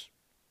Carson Wentz.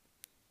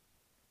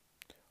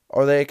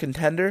 Are they a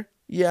contender?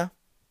 Yeah.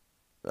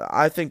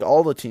 I think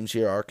all the teams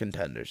here are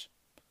contenders.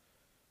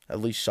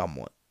 At least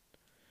somewhat.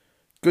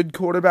 Good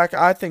quarterback?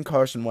 I think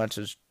Carson Wentz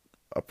is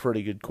a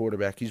pretty good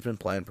quarterback. He's been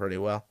playing pretty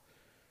well.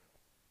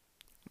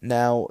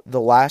 Now,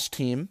 the last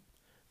team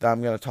that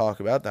I'm going to talk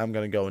about, that I'm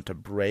going to go into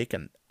break,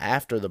 and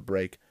after the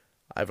break,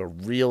 I have a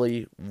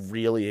really,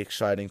 really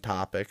exciting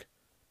topic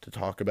to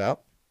talk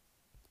about.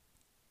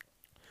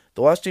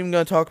 The last team I'm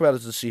going to talk about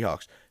is the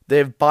Seahawks. They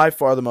have by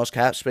far the most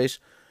cap space,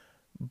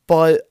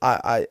 but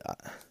I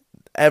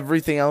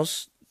everything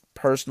else,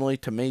 personally,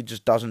 to me,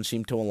 just doesn't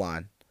seem to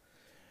align.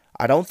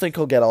 I don't think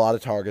he'll get a lot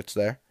of targets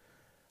there.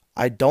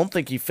 I don't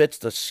think he fits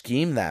the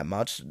scheme that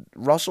much.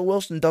 Russell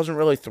Wilson doesn't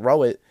really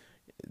throw it.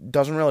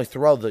 Doesn't really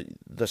throw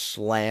the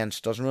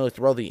slants. Doesn't really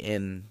throw the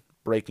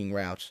in-breaking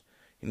routes.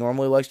 He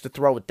normally likes to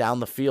throw it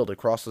down the field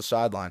across the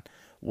sideline,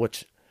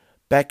 which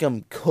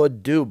Beckham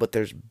could do, but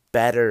there's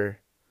better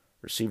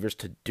receivers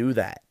to do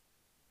that.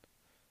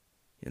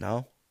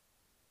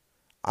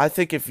 I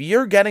think if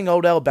you're getting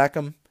Odell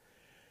Beckham,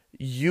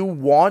 you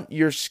want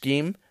your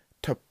scheme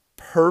to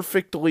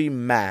perfectly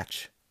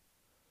match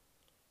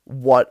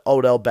what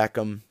Odell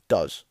Beckham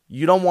does.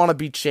 You don't want to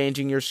be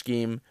changing your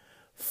scheme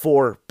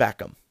for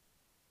Beckham.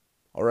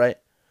 All right?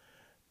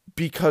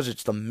 Because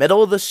it's the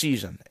middle of the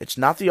season. It's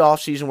not the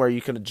offseason where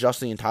you can adjust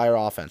the entire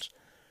offense.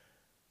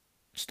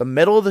 It's the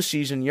middle of the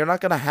season. You're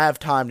not going to have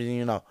time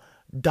to,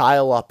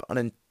 dial up an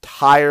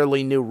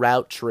entirely new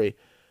route tree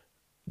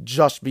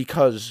just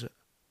because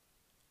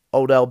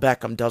Odell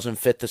Beckham doesn't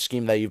fit the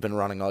scheme that you've been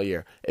running all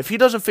year. If he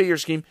doesn't fit your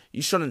scheme,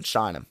 you shouldn't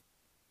sign him.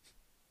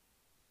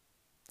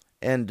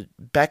 And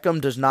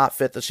Beckham does not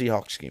fit the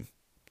Seahawks scheme.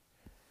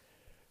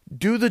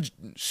 Do the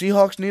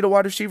Seahawks need a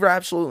wide receiver?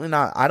 Absolutely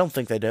not. I don't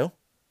think they do.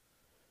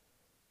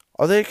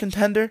 Are they a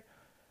contender?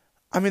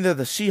 I mean, they're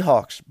the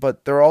Seahawks,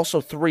 but they're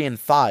also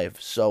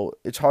 3-5, so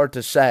it's hard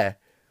to say.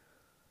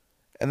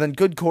 And then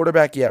good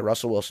quarterback, yeah,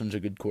 Russell Wilson's a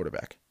good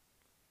quarterback.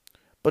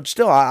 But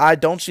still, I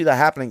don't see that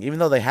happening. Even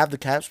though they have the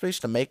cap space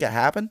to make it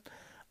happen,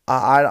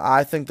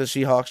 I think the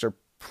Seahawks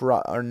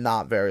are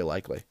not very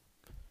likely.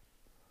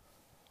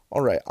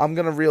 All right, I'm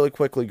going to really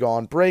quickly go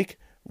on break.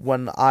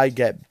 When I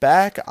get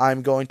back,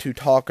 I'm going to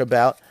talk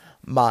about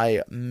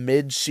my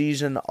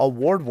mid-season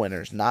award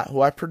winners. Not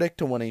who I predict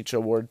to win each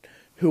award,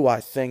 who I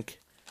think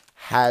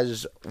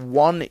has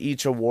won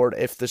each award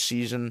if the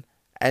season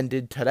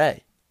ended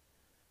today.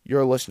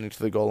 You're listening to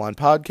the Goal Line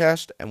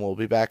Podcast, and we'll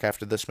be back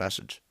after this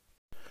message.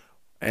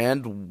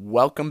 And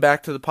welcome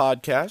back to the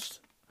podcast.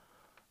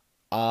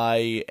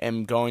 I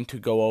am going to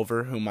go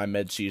over who my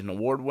mid-season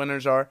award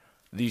winners are.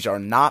 These are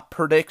not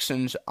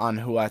predictions on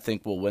who I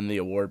think will win the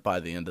award by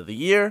the end of the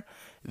year.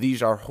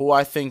 These are who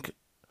I think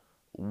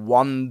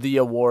won the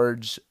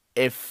awards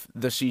if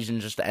the season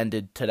just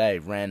ended today,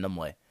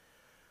 randomly.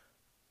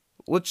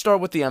 Let's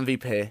start with the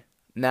MVP.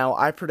 Now,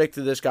 I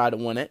predicted this guy to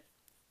win it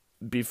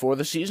before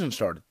the season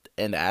started,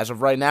 and as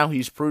of right now,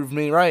 he's proved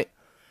me right.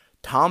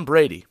 Tom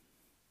Brady.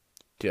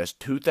 He has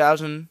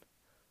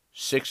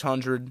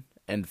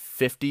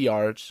 2,650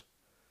 yards,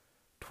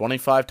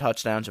 25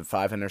 touchdowns, and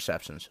 5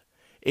 interceptions.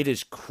 It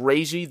is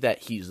crazy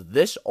that he's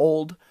this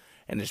old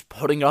and is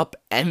putting up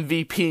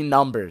MVP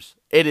numbers.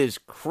 It is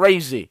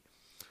crazy.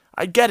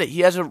 I get it.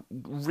 He has a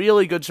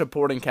really good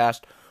supporting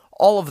cast,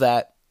 all of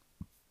that.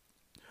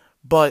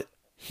 But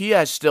he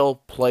has still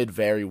played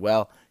very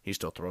well. He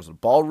still throws the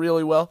ball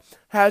really well.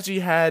 Has he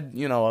had,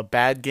 a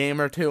bad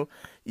game or two?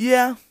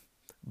 Yeah.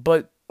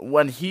 But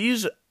when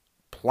he's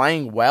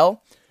playing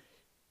well,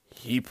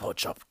 he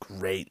puts up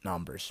great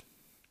numbers.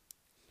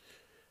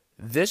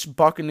 This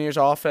Buccaneers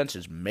offense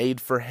is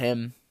made for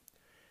him.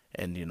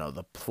 And,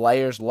 the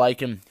players like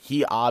him.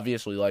 He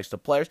obviously likes the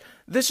players.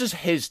 This is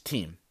his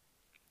team.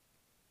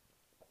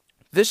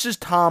 This is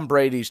Tom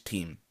Brady's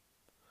team.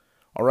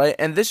 All right?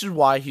 And this is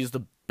why he's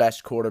the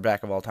best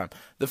quarterback of all time.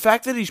 The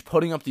fact that he's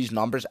putting up these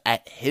numbers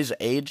at his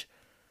age,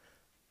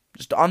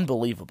 just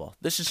unbelievable.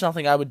 This is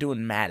something I would do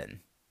in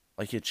Madden.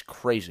 Like, it's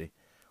crazy.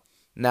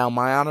 Now,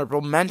 my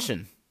honorable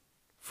mention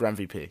for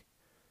MVP,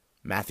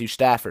 Matthew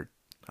Stafford.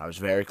 I was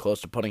very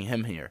close to putting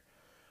him here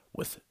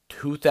with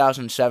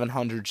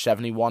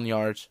 2,771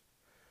 yards,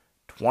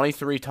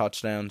 23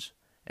 touchdowns,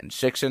 and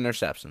 6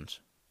 interceptions.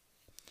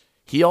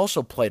 He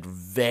also played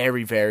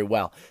very, very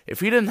well. If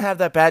he didn't have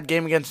that bad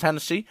game against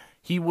Tennessee,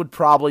 he would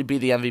probably be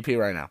the MVP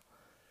right now.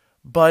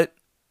 But,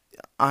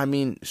 I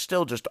mean,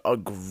 still just a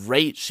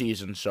great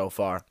season so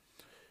far.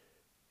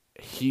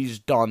 He's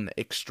done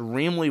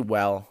extremely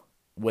well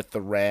with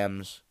the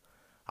Rams.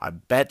 I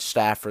bet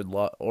I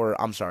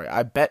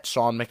bet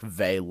Sean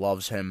McVay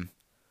loves him.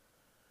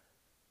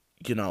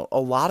 You know, a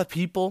lot of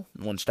people,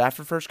 when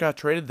Stafford first got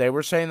traded, they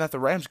were saying that the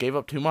Rams gave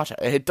up too much.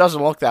 It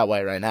doesn't look that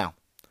way right now.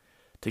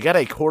 To get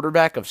a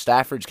quarterback of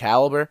Stafford's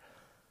caliber,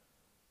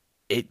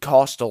 it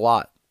cost a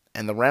lot.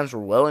 And the Rams were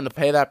willing to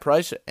pay that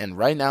price, and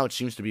right now it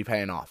seems to be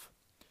paying off.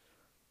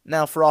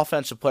 Now, for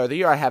Offensive Player of the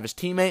Year, I have his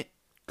teammate,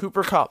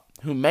 Cooper Kupp,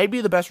 who may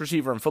be the best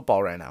receiver in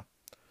football right now.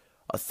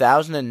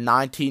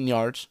 1,019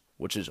 yards,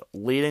 which is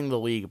leading the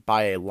league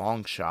by a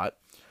long shot.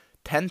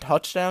 10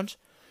 touchdowns.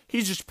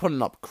 He's just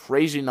putting up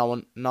crazy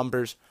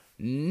numbers.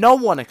 No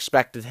one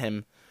expected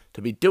him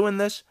to be doing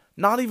this.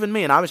 Not even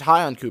me, and I was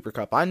high on Cooper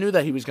Kupp. I knew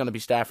that he was going to be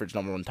Stafford's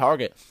number one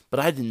target, but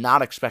I did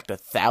not expect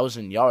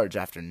 1,000 yards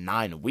after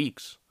 9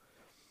 weeks.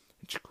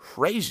 It's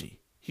crazy.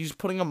 He's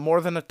putting up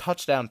more than a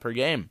touchdown per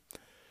game.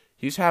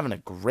 He's having a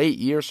great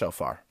year so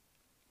far.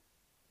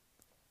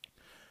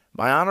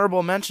 My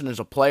honorable mention is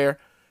a player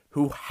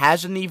who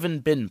hasn't even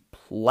been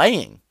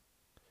playing.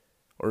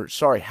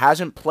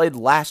 Hasn't played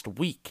last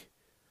week.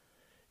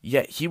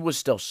 Yet he was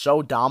still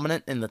so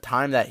dominant in the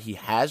time that he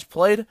has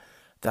played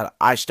that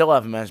I still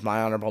have him as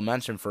my honorable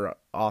mention for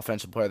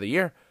Offensive Player of the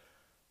Year.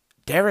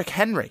 Derrick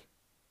Henry.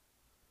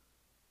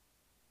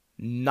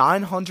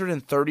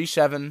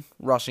 937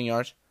 rushing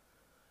yards,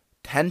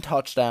 10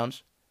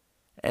 touchdowns,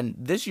 and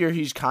this year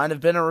he's kind of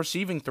been a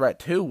receiving threat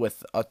too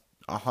with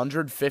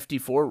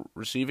 154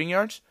 receiving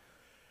yards.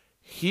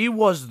 He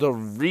was the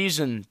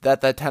reason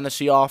that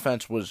Tennessee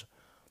offense was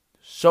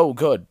so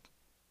good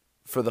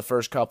for the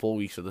first couple of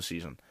weeks of the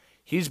season.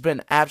 He's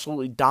been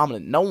absolutely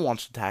dominant. No one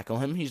wants to tackle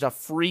him. He's a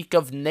freak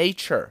of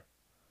nature.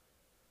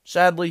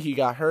 Sadly, he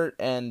got hurt,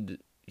 and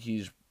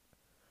he's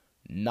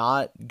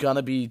not going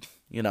to be,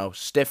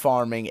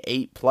 stiff-arming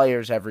 8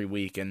 players every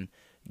week and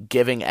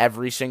giving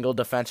every single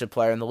defensive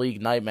player in the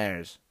league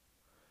nightmares.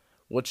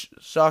 Which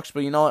sucks,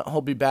 but you know what?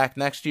 He'll be back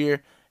next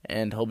year,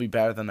 and he'll be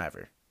better than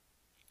ever.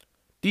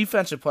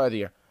 Defensive Player of the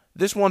Year.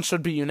 This one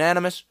should be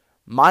unanimous.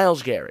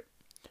 Myles Garrett.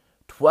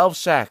 12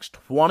 sacks,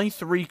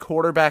 23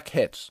 quarterback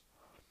hits,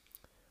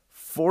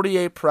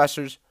 48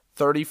 pressures,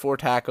 34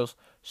 tackles,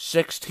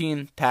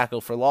 16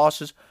 tackle for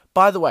losses.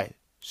 By the way,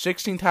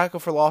 16 tackle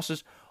for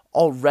losses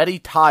already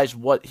ties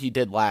what he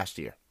did last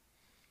year.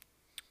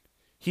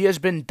 He has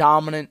been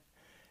dominant.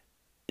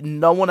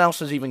 No one else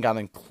has even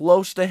gotten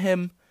close to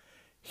him.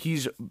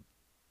 He's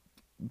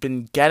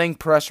been getting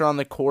pressure on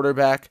the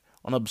quarterback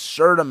an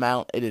absurd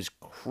amount. It is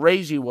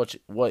crazy what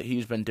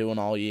he's been doing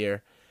all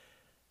year.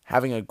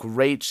 Having a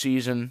great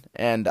season,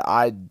 and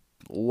I'd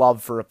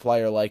love for a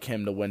player like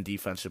him to win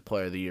Defensive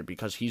Player of the Year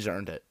because he's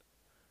earned it.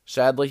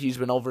 Sadly, he's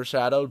been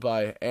overshadowed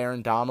by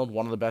Aaron Donald,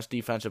 one of the best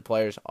defensive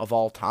players of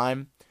all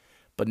time.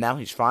 But now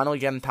he's finally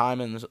getting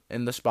time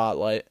in the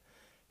spotlight,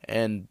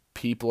 and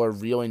people are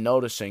really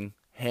noticing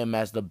him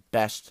as the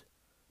best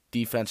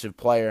defensive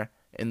player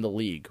in the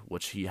league,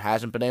 which he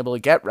hasn't been able to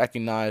get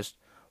recognized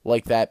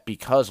like that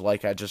because,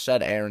 like I just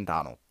said, Aaron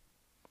Donald.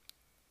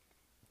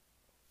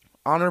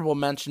 Honorable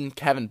mention,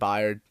 Kevin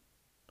Byard.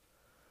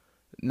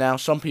 Now,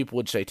 some people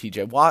would say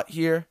TJ Watt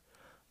here,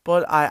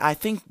 but I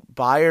think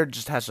Byard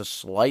just has a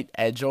slight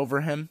edge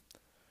over him.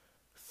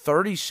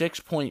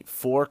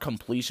 36.4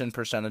 completion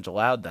percentage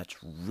allowed. That's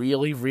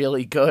really,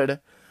 really good.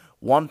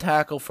 1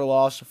 tackle for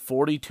loss,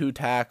 42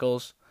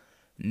 tackles,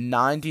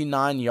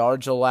 99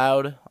 yards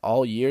allowed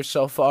all year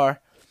so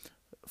far,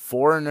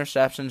 4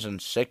 interceptions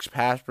and 6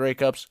 pass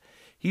breakups.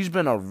 He's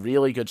been a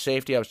really good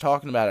safety. I was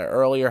talking about it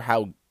earlier,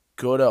 how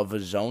good of a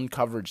zone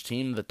coverage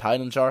team the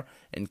Titans are,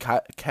 and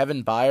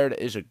Kevin Byard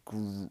is a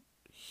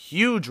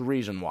huge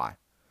reason why.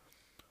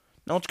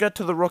 Now let's get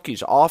to the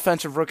rookies.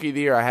 Offensive Rookie of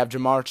the Year, I have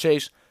Jamar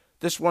Chase.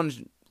 This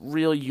one's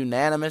really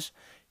unanimous.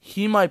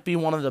 He might be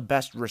one of the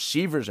best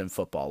receivers in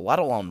football, let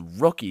alone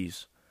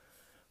rookies.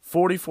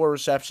 44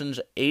 receptions,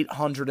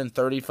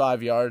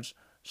 835 yards,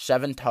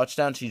 7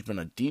 touchdowns. He's been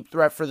a deep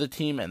threat for the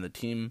team, and the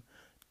team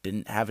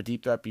didn't have a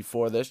deep threat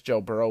before this. Joe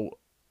Burrow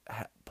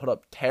put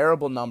up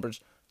terrible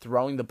numbers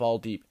throwing the ball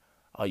deep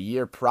a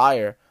year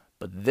prior,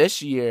 but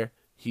this year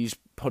he's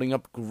putting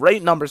up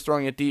great numbers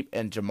throwing it deep,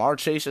 and Jamar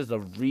Chase is the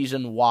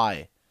reason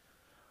why.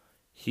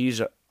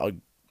 He's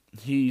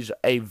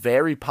a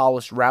very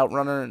polished route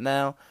runner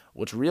now,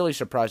 which really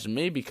surprises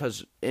me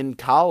because in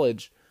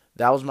college,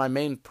 that was my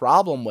main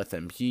problem with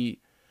him.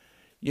 He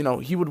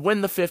He would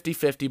win the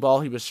 50-50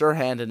 ball. He was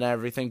sure-handed and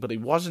everything, but he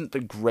wasn't the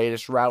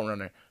greatest route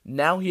runner.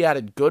 Now he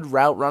added good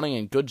route running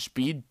and good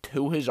speed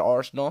to his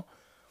arsenal.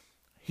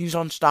 He's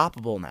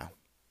unstoppable now.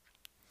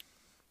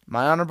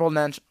 My honorable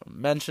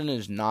mention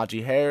is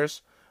Najee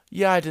Harris.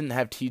 Yeah, I didn't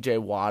have TJ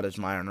Watt as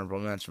my honorable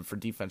mention for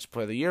Defensive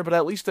Player of the Year, but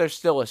at least there's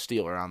still a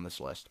Steeler on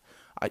this list.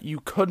 You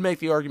could make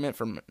the argument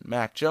for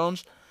Mac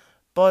Jones,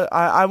 but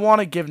I want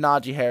to give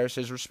Najee Harris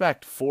his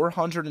respect.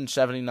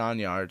 479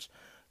 yards,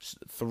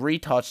 3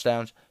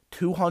 touchdowns,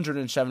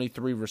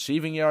 273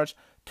 receiving yards,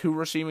 2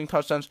 receiving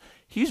touchdowns.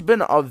 He's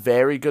been a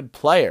very good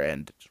player,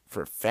 and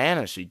for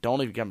fantasy,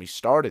 don't even get me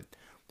started.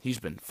 He's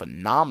been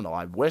phenomenal.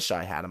 I wish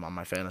I had him on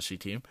my fantasy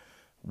team.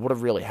 Would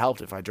have really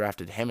helped if I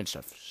drafted him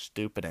instead of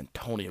stupid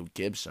Antonio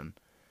Gibson.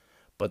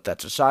 But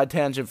that's a side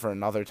tangent for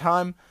another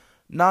time.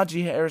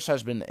 Najee Harris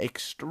has been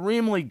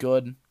extremely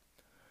good,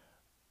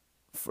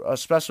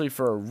 especially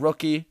for a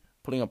rookie,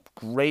 putting up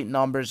great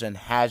numbers, and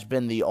has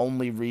been the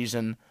only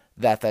reason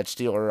that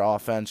Steelers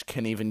offense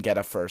can even get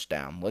a first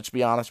down. Let's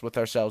be honest with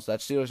ourselves.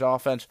 That Steelers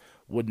offense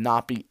would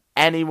not be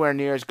anywhere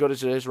near as good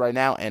as it is right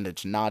now, and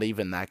it's not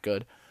even that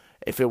good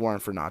if it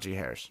weren't for Najee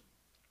Harris.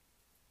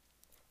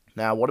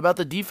 Now, what about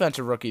the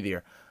defensive rookie of the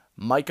year?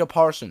 Micah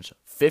Parsons,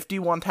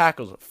 51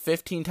 tackles,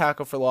 15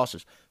 tackle for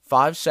losses,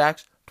 5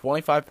 sacks,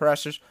 25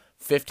 pressures,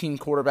 15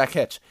 quarterback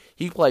hits.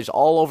 He plays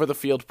all over the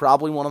field,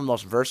 probably one of the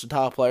most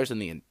versatile players in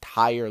the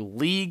entire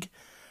league.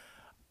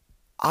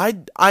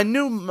 I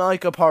knew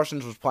Micah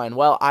Parsons was playing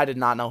well. I did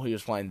not know he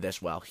was playing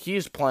this well. He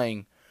is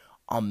playing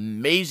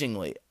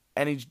amazingly,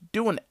 and he's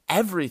doing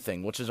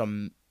everything, which is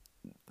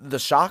the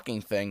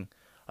shocking thing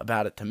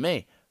about it to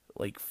me.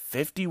 Like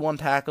 51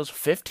 tackles,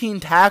 15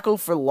 tackle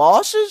for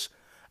losses?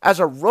 As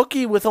a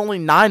rookie with only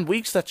 9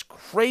 weeks, that's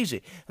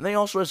crazy. And then he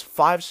also has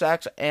 5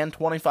 sacks and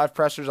 25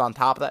 pressures on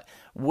top of that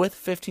with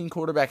 15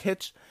 quarterback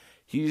hits.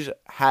 He's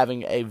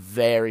having a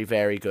very,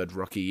 very good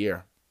rookie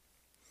year.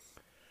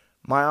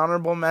 My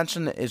honorable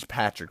mention is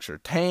Patrick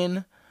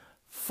Surtain.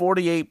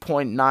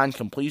 48.9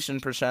 completion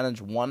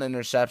percentage, 1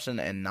 interception,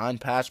 and 9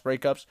 pass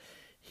breakups.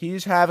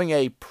 He's having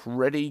a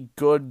pretty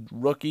good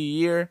rookie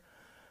year.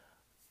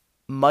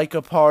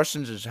 Micah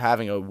Parsons is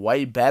having a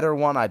way better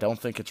one. I don't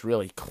think it's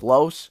really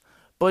close.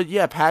 But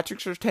yeah, Patrick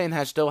Surtain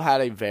has still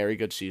had a very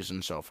good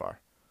season so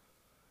far.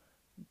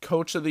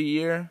 Coach of the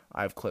year,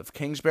 I have Cliff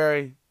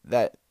Kingsbury.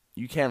 That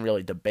you can't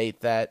really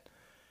debate that.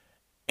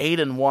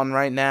 8-1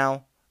 right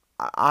now.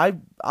 I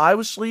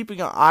was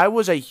sleeping. I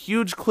was a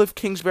huge Cliff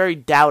Kingsbury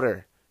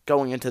doubter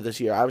going into this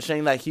year. I was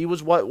saying that he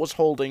was what was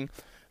holding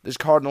this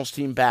Cardinals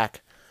team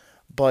back.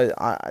 But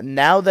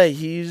now that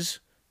he's,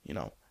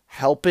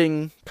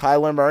 helping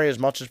Kyler Murray as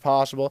much as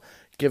possible,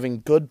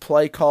 giving good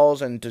play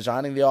calls and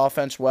designing the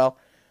offense well,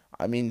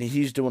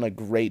 he's doing a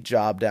great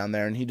job down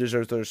there, and he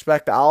deserves the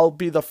respect. I'll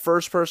be the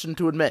first person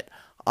to admit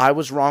I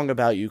was wrong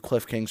about you,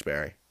 Cliff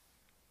Kingsbury.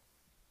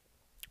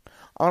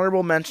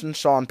 Honorable mention,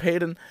 Sean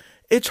Payton.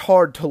 It's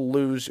hard to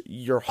lose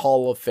your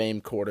Hall of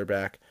Fame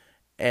quarterback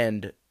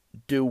and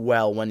do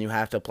well when you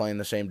have to play in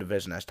the same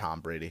division as Tom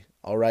Brady,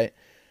 all right?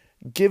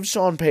 Give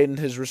Sean Payton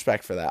his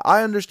respect for that.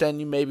 I understand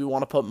you maybe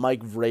want to put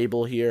Mike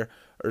Vrabel here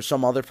or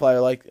some other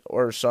player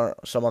or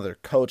some other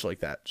coach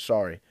like that.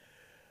 Sorry.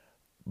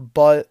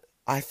 But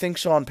I think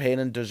Sean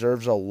Payton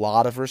deserves a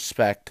lot of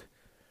respect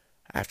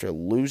after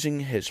losing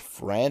his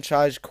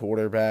franchise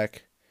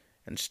quarterback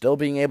and still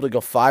being able to go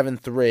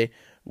 5-3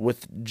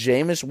 with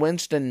Jameis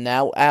Winston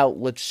now out.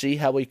 Let's see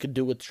how he could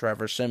do with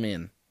Trevor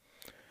Siemian.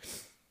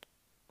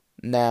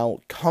 Now,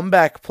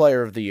 comeback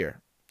player of the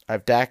year. I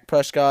have Dak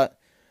Prescott.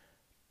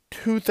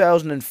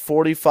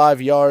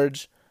 2,045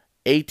 yards,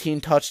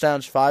 18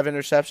 touchdowns, 5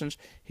 interceptions.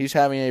 He's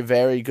having a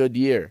very good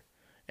year.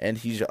 And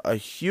he's a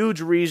huge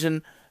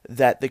reason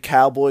that the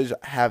Cowboys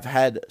have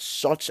had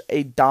such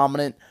a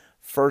dominant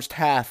first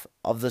half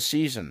of the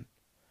season.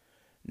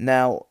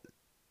 Now,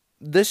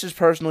 this is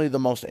personally the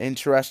most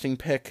interesting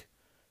pick,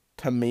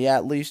 to me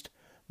at least.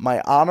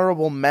 My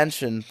honorable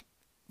mention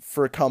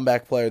for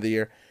comeback player of the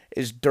year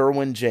is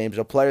Derwin James,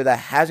 a player that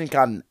hasn't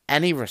gotten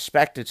any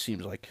respect, it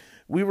seems like.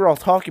 We were all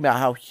talking about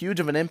how huge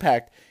of an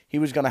impact he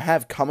was going to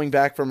have coming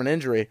back from an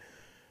injury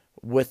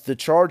with the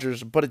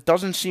Chargers, but it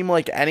doesn't seem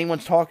like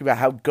anyone's talking about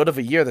how good of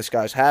a year this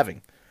guy's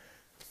having.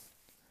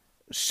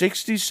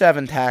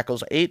 67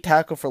 tackles, 8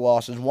 tackle for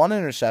losses, 1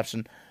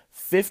 interception,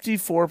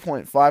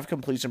 54.5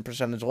 completion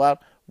percentage allowed,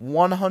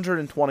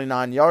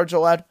 129 yards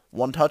allowed,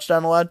 1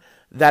 touchdown allowed.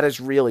 That is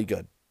really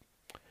good.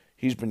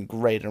 He's been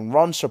great in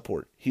run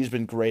support. He's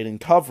been great in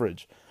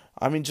coverage.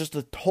 Just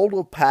the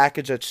total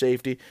package at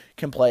safety,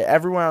 can play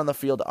everywhere on the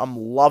field. I'm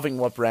loving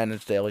what Brandon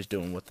Staley's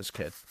doing with this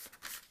kid.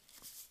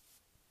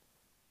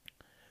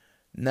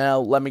 Now,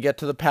 let me get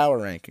to the power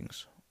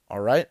rankings.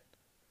 All right?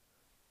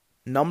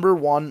 Number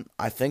 1,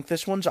 I think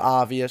this one's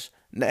obvious.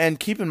 And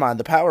keep in mind,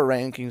 the power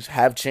rankings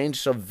have changed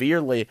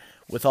severely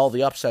with all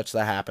the upsets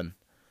that happen.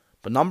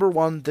 But number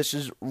 1, this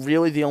is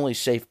really the only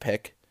safe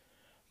pick.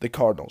 The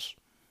Cardinals.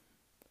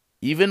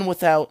 Even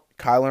without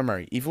Kyler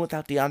Murray, even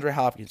without DeAndre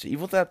Hopkins,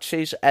 even without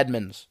Chase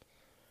Edmonds,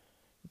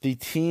 the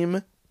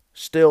team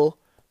still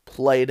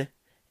played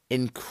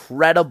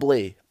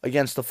incredibly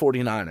against the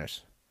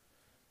 49ers.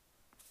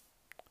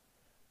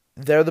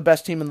 They're the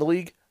best team in the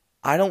league.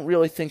 I don't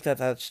really think that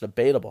that's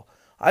debatable.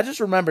 I just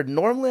remembered,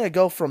 normally I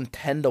go from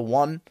 10 to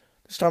 1.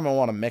 This time I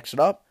want to mix it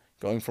up,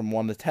 going from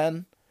 1 to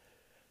 10.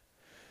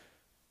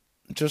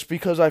 Just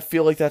because I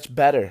feel like that's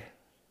better.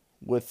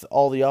 With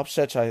all the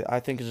upsets,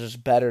 I think it's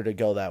just better to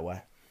go that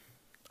way.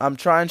 I'm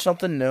trying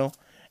something new,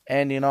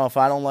 and, if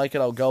I don't like it,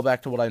 I'll go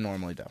back to what I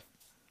normally do.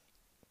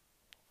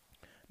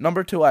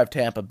 Number 2, I have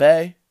Tampa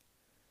Bay.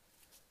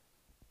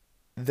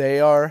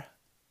 They are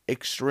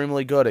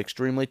extremely good,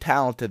 extremely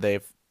talented. They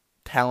have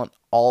talent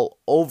all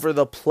over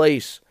the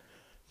place.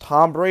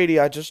 Tom Brady,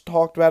 I just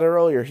talked about it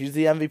earlier. He's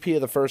the MVP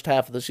of the first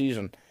half of the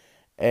season.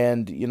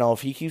 And,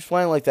 if he keeps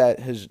playing like that,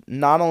 he's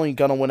not only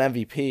going to win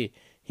MVP,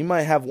 he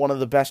might have one of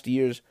the best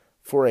years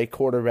for a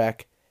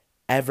quarterback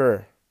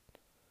ever.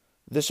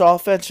 This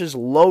offense is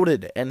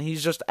loaded, and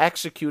he's just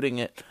executing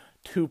it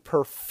to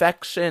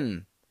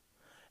perfection.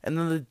 And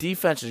then the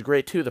defense is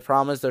great, too. The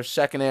problem is their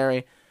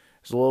secondary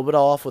is a little bit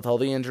off with all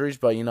the injuries,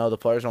 but, the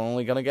players are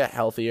only going to get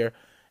healthier.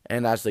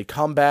 And as they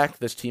come back,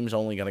 this team's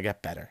only going to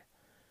get better.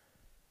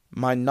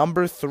 My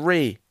number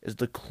 3 is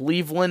the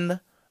Cleveland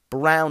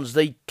Browns.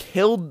 They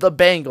killed the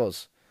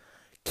Bengals.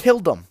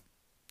 Killed them.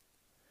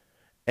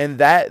 And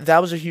that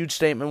was a huge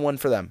statement win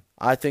for them.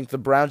 I think the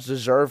Browns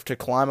deserve to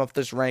climb up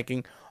this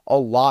ranking a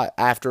lot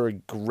after a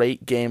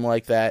great game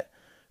like that.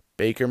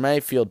 Baker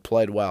Mayfield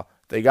played well.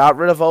 They got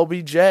rid of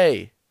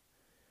OBJ,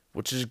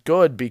 which is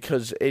good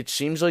because it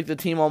seems like the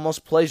team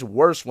almost plays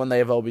worse when they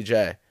have OBJ.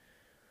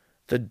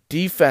 The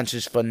defense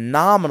is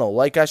phenomenal.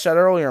 Like I said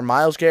earlier,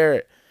 Myles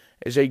Garrett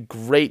is a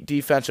great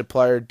defensive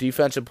player of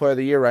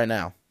the year right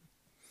now.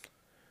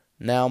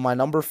 Now, my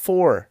number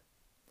 4.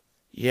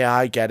 Yeah,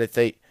 I get it.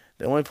 They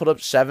only put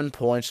up 7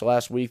 points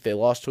last week. They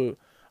lost to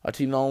a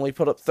team that only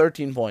put up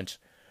 13 points.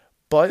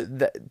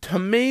 But to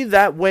me,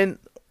 that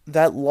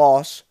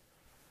loss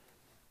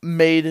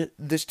made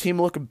this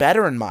team look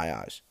better in my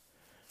eyes.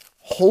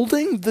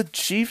 Holding the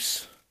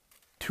Chiefs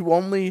to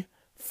only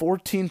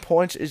 14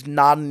 points is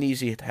not an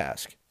easy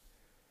task.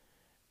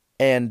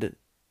 And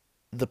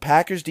the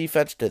Packers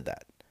defense did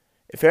that.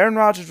 If Aaron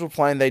Rodgers were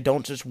playing, they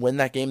don't just win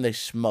that game, they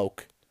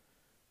smoke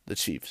the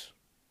Chiefs.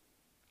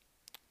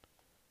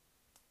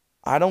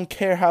 I don't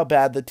care how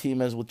bad the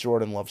team is with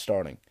Jordan Love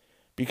starting,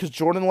 because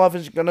Jordan Love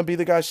is going to be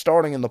the guy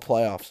starting in the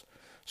playoffs.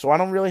 So I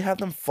don't really have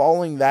them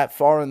falling that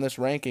far in this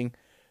ranking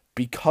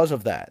because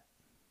of that.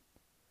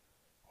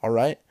 All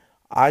right?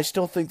 I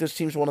still think this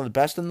team's one of the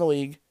best in the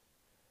league,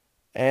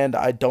 and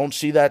I don't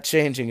see that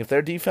changing. If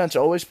their defense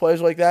always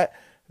plays like that,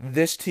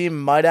 this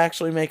team might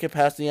actually make it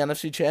past the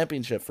NFC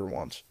Championship for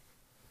once.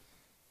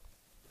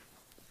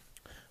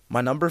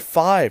 My number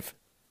 5,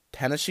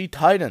 Tennessee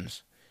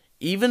Titans.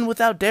 Even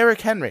without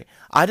Derrick Henry,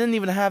 I didn't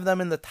even have them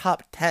in the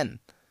top 10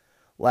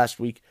 last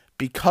week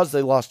because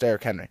they lost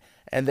Derrick Henry.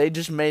 And they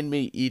just made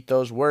me eat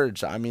those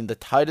words. I mean, the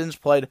Titans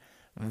played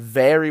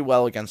very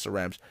well against the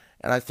Rams.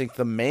 And I think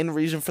the main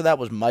reason for that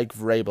was Mike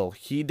Vrabel.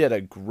 He did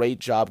a great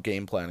job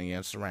game planning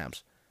against the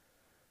Rams.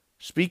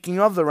 Speaking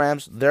of the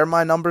Rams, they're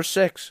my number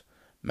 6.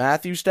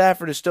 Matthew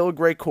Stafford is still a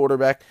great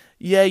quarterback.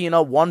 Yeah,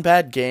 one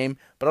bad game,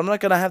 but I'm not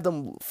going to have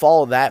them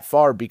fall that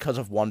far because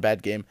of one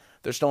bad game.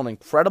 They're still an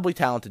incredibly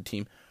talented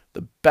team,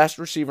 the best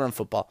receiver in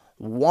football,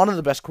 one of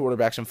the best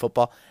quarterbacks in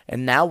football,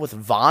 and now with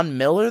Von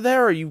Miller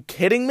there, are you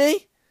kidding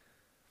me?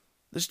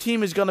 This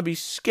team is going to be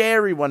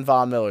scary when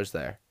Von Miller's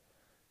there.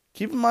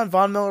 Keep in mind,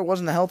 Von Miller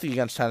wasn't healthy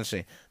against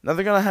Tennessee. Now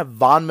they're going to have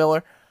Von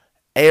Miller,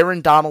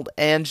 Aaron Donald,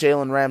 and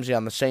Jalen Ramsey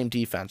on the same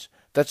defense.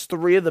 That's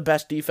 3 of the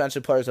best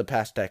defensive players of the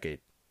past decade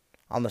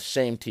on the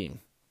same team.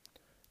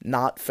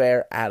 Not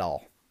fair at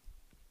all.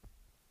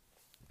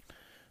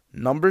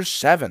 Number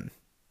 7,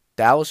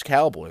 Dallas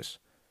Cowboys.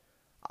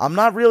 I'm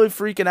not really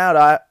freaking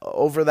out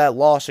over that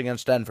loss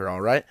against Denver,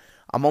 all right?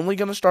 I'm only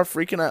going to start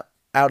freaking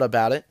out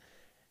about it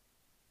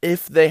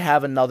if they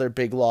have another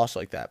big loss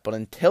like that. But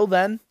until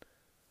then,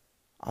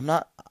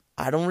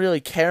 I don't really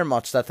care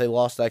much that they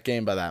lost that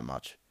game by that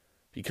much,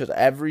 because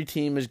every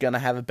team is going to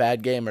have a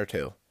bad game or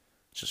two.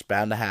 It's just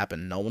bound to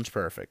happen. No one's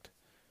perfect.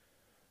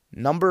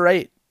 Number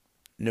 8,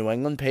 New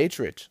England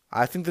Patriots.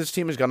 I think this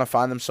team is going to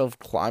find themselves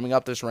climbing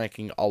up this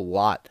ranking a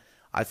lot.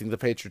 I think the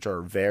Patriots are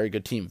a very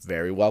good team,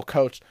 very well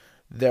coached.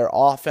 Their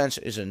offense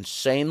is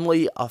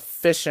insanely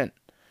efficient.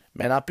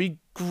 May not be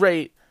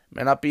great,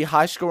 may not be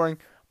high scoring,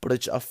 but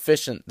it's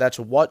efficient. That's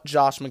what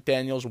Josh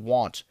McDaniels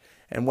wants.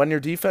 And when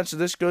your defense is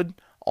this good,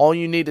 all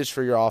you need is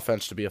for your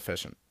offense to be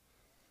efficient.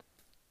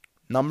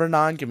 Number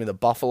 9, give me the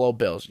Buffalo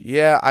Bills.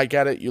 Yeah, I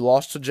get it. You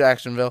lost to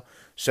Jacksonville.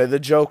 Say the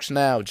jokes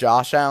now.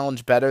 Josh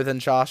Allen's better than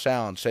Josh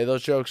Allen. Say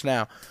those jokes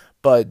now.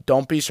 But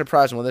don't be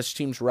surprised when this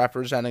team's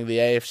representing the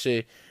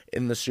AFC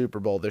in the Super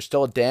Bowl. They're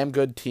still a damn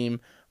good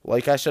team.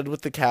 Like I said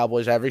with the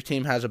Cowboys, every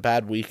team has a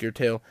bad week or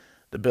two.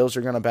 The Bills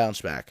are going to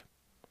bounce back.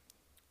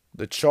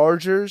 The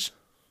Chargers,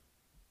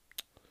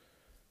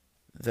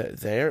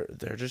 they're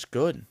just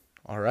good.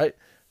 All right.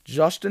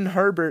 Justin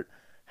Herbert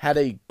had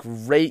a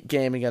great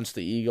game against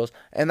the Eagles.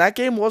 And that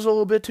game was a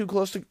little bit too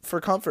close for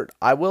comfort,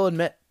 I will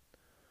admit.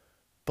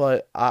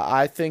 But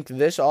I think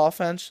this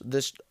offense,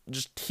 this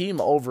just team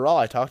overall,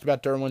 I talked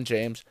about Derwin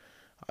James.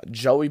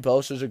 Joey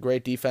Bosa is a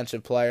great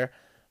defensive player.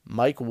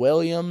 Mike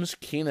Williams,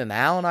 Keenan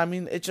Allen, I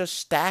mean, it's just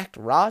stacked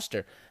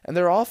roster. And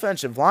their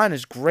offensive line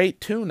is great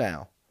too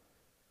now.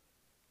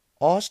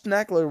 Austin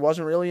Eckler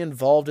wasn't really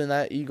involved in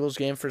that Eagles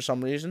game for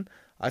some reason.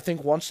 I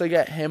think once they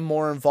get him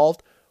more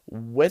involved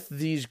with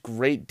these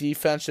great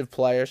defensive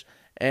players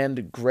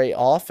and great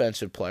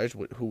offensive players,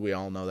 who we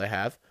all know they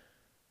have,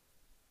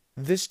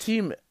 this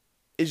team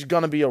is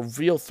going to be a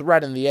real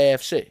threat in the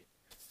AFC.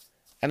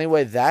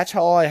 Anyway, that's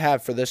all I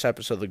have for this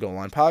episode of the Goal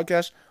Line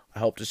Podcast. I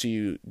hope to see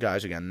you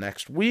guys again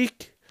next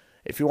week.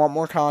 If you want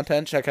more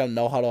content, check out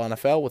No Huddle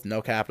NFL with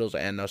no capitals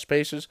and no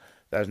spaces.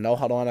 That is No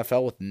Huddle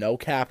NFL with no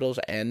capitals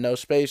and no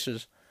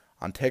spaces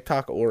on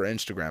TikTok or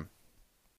Instagram.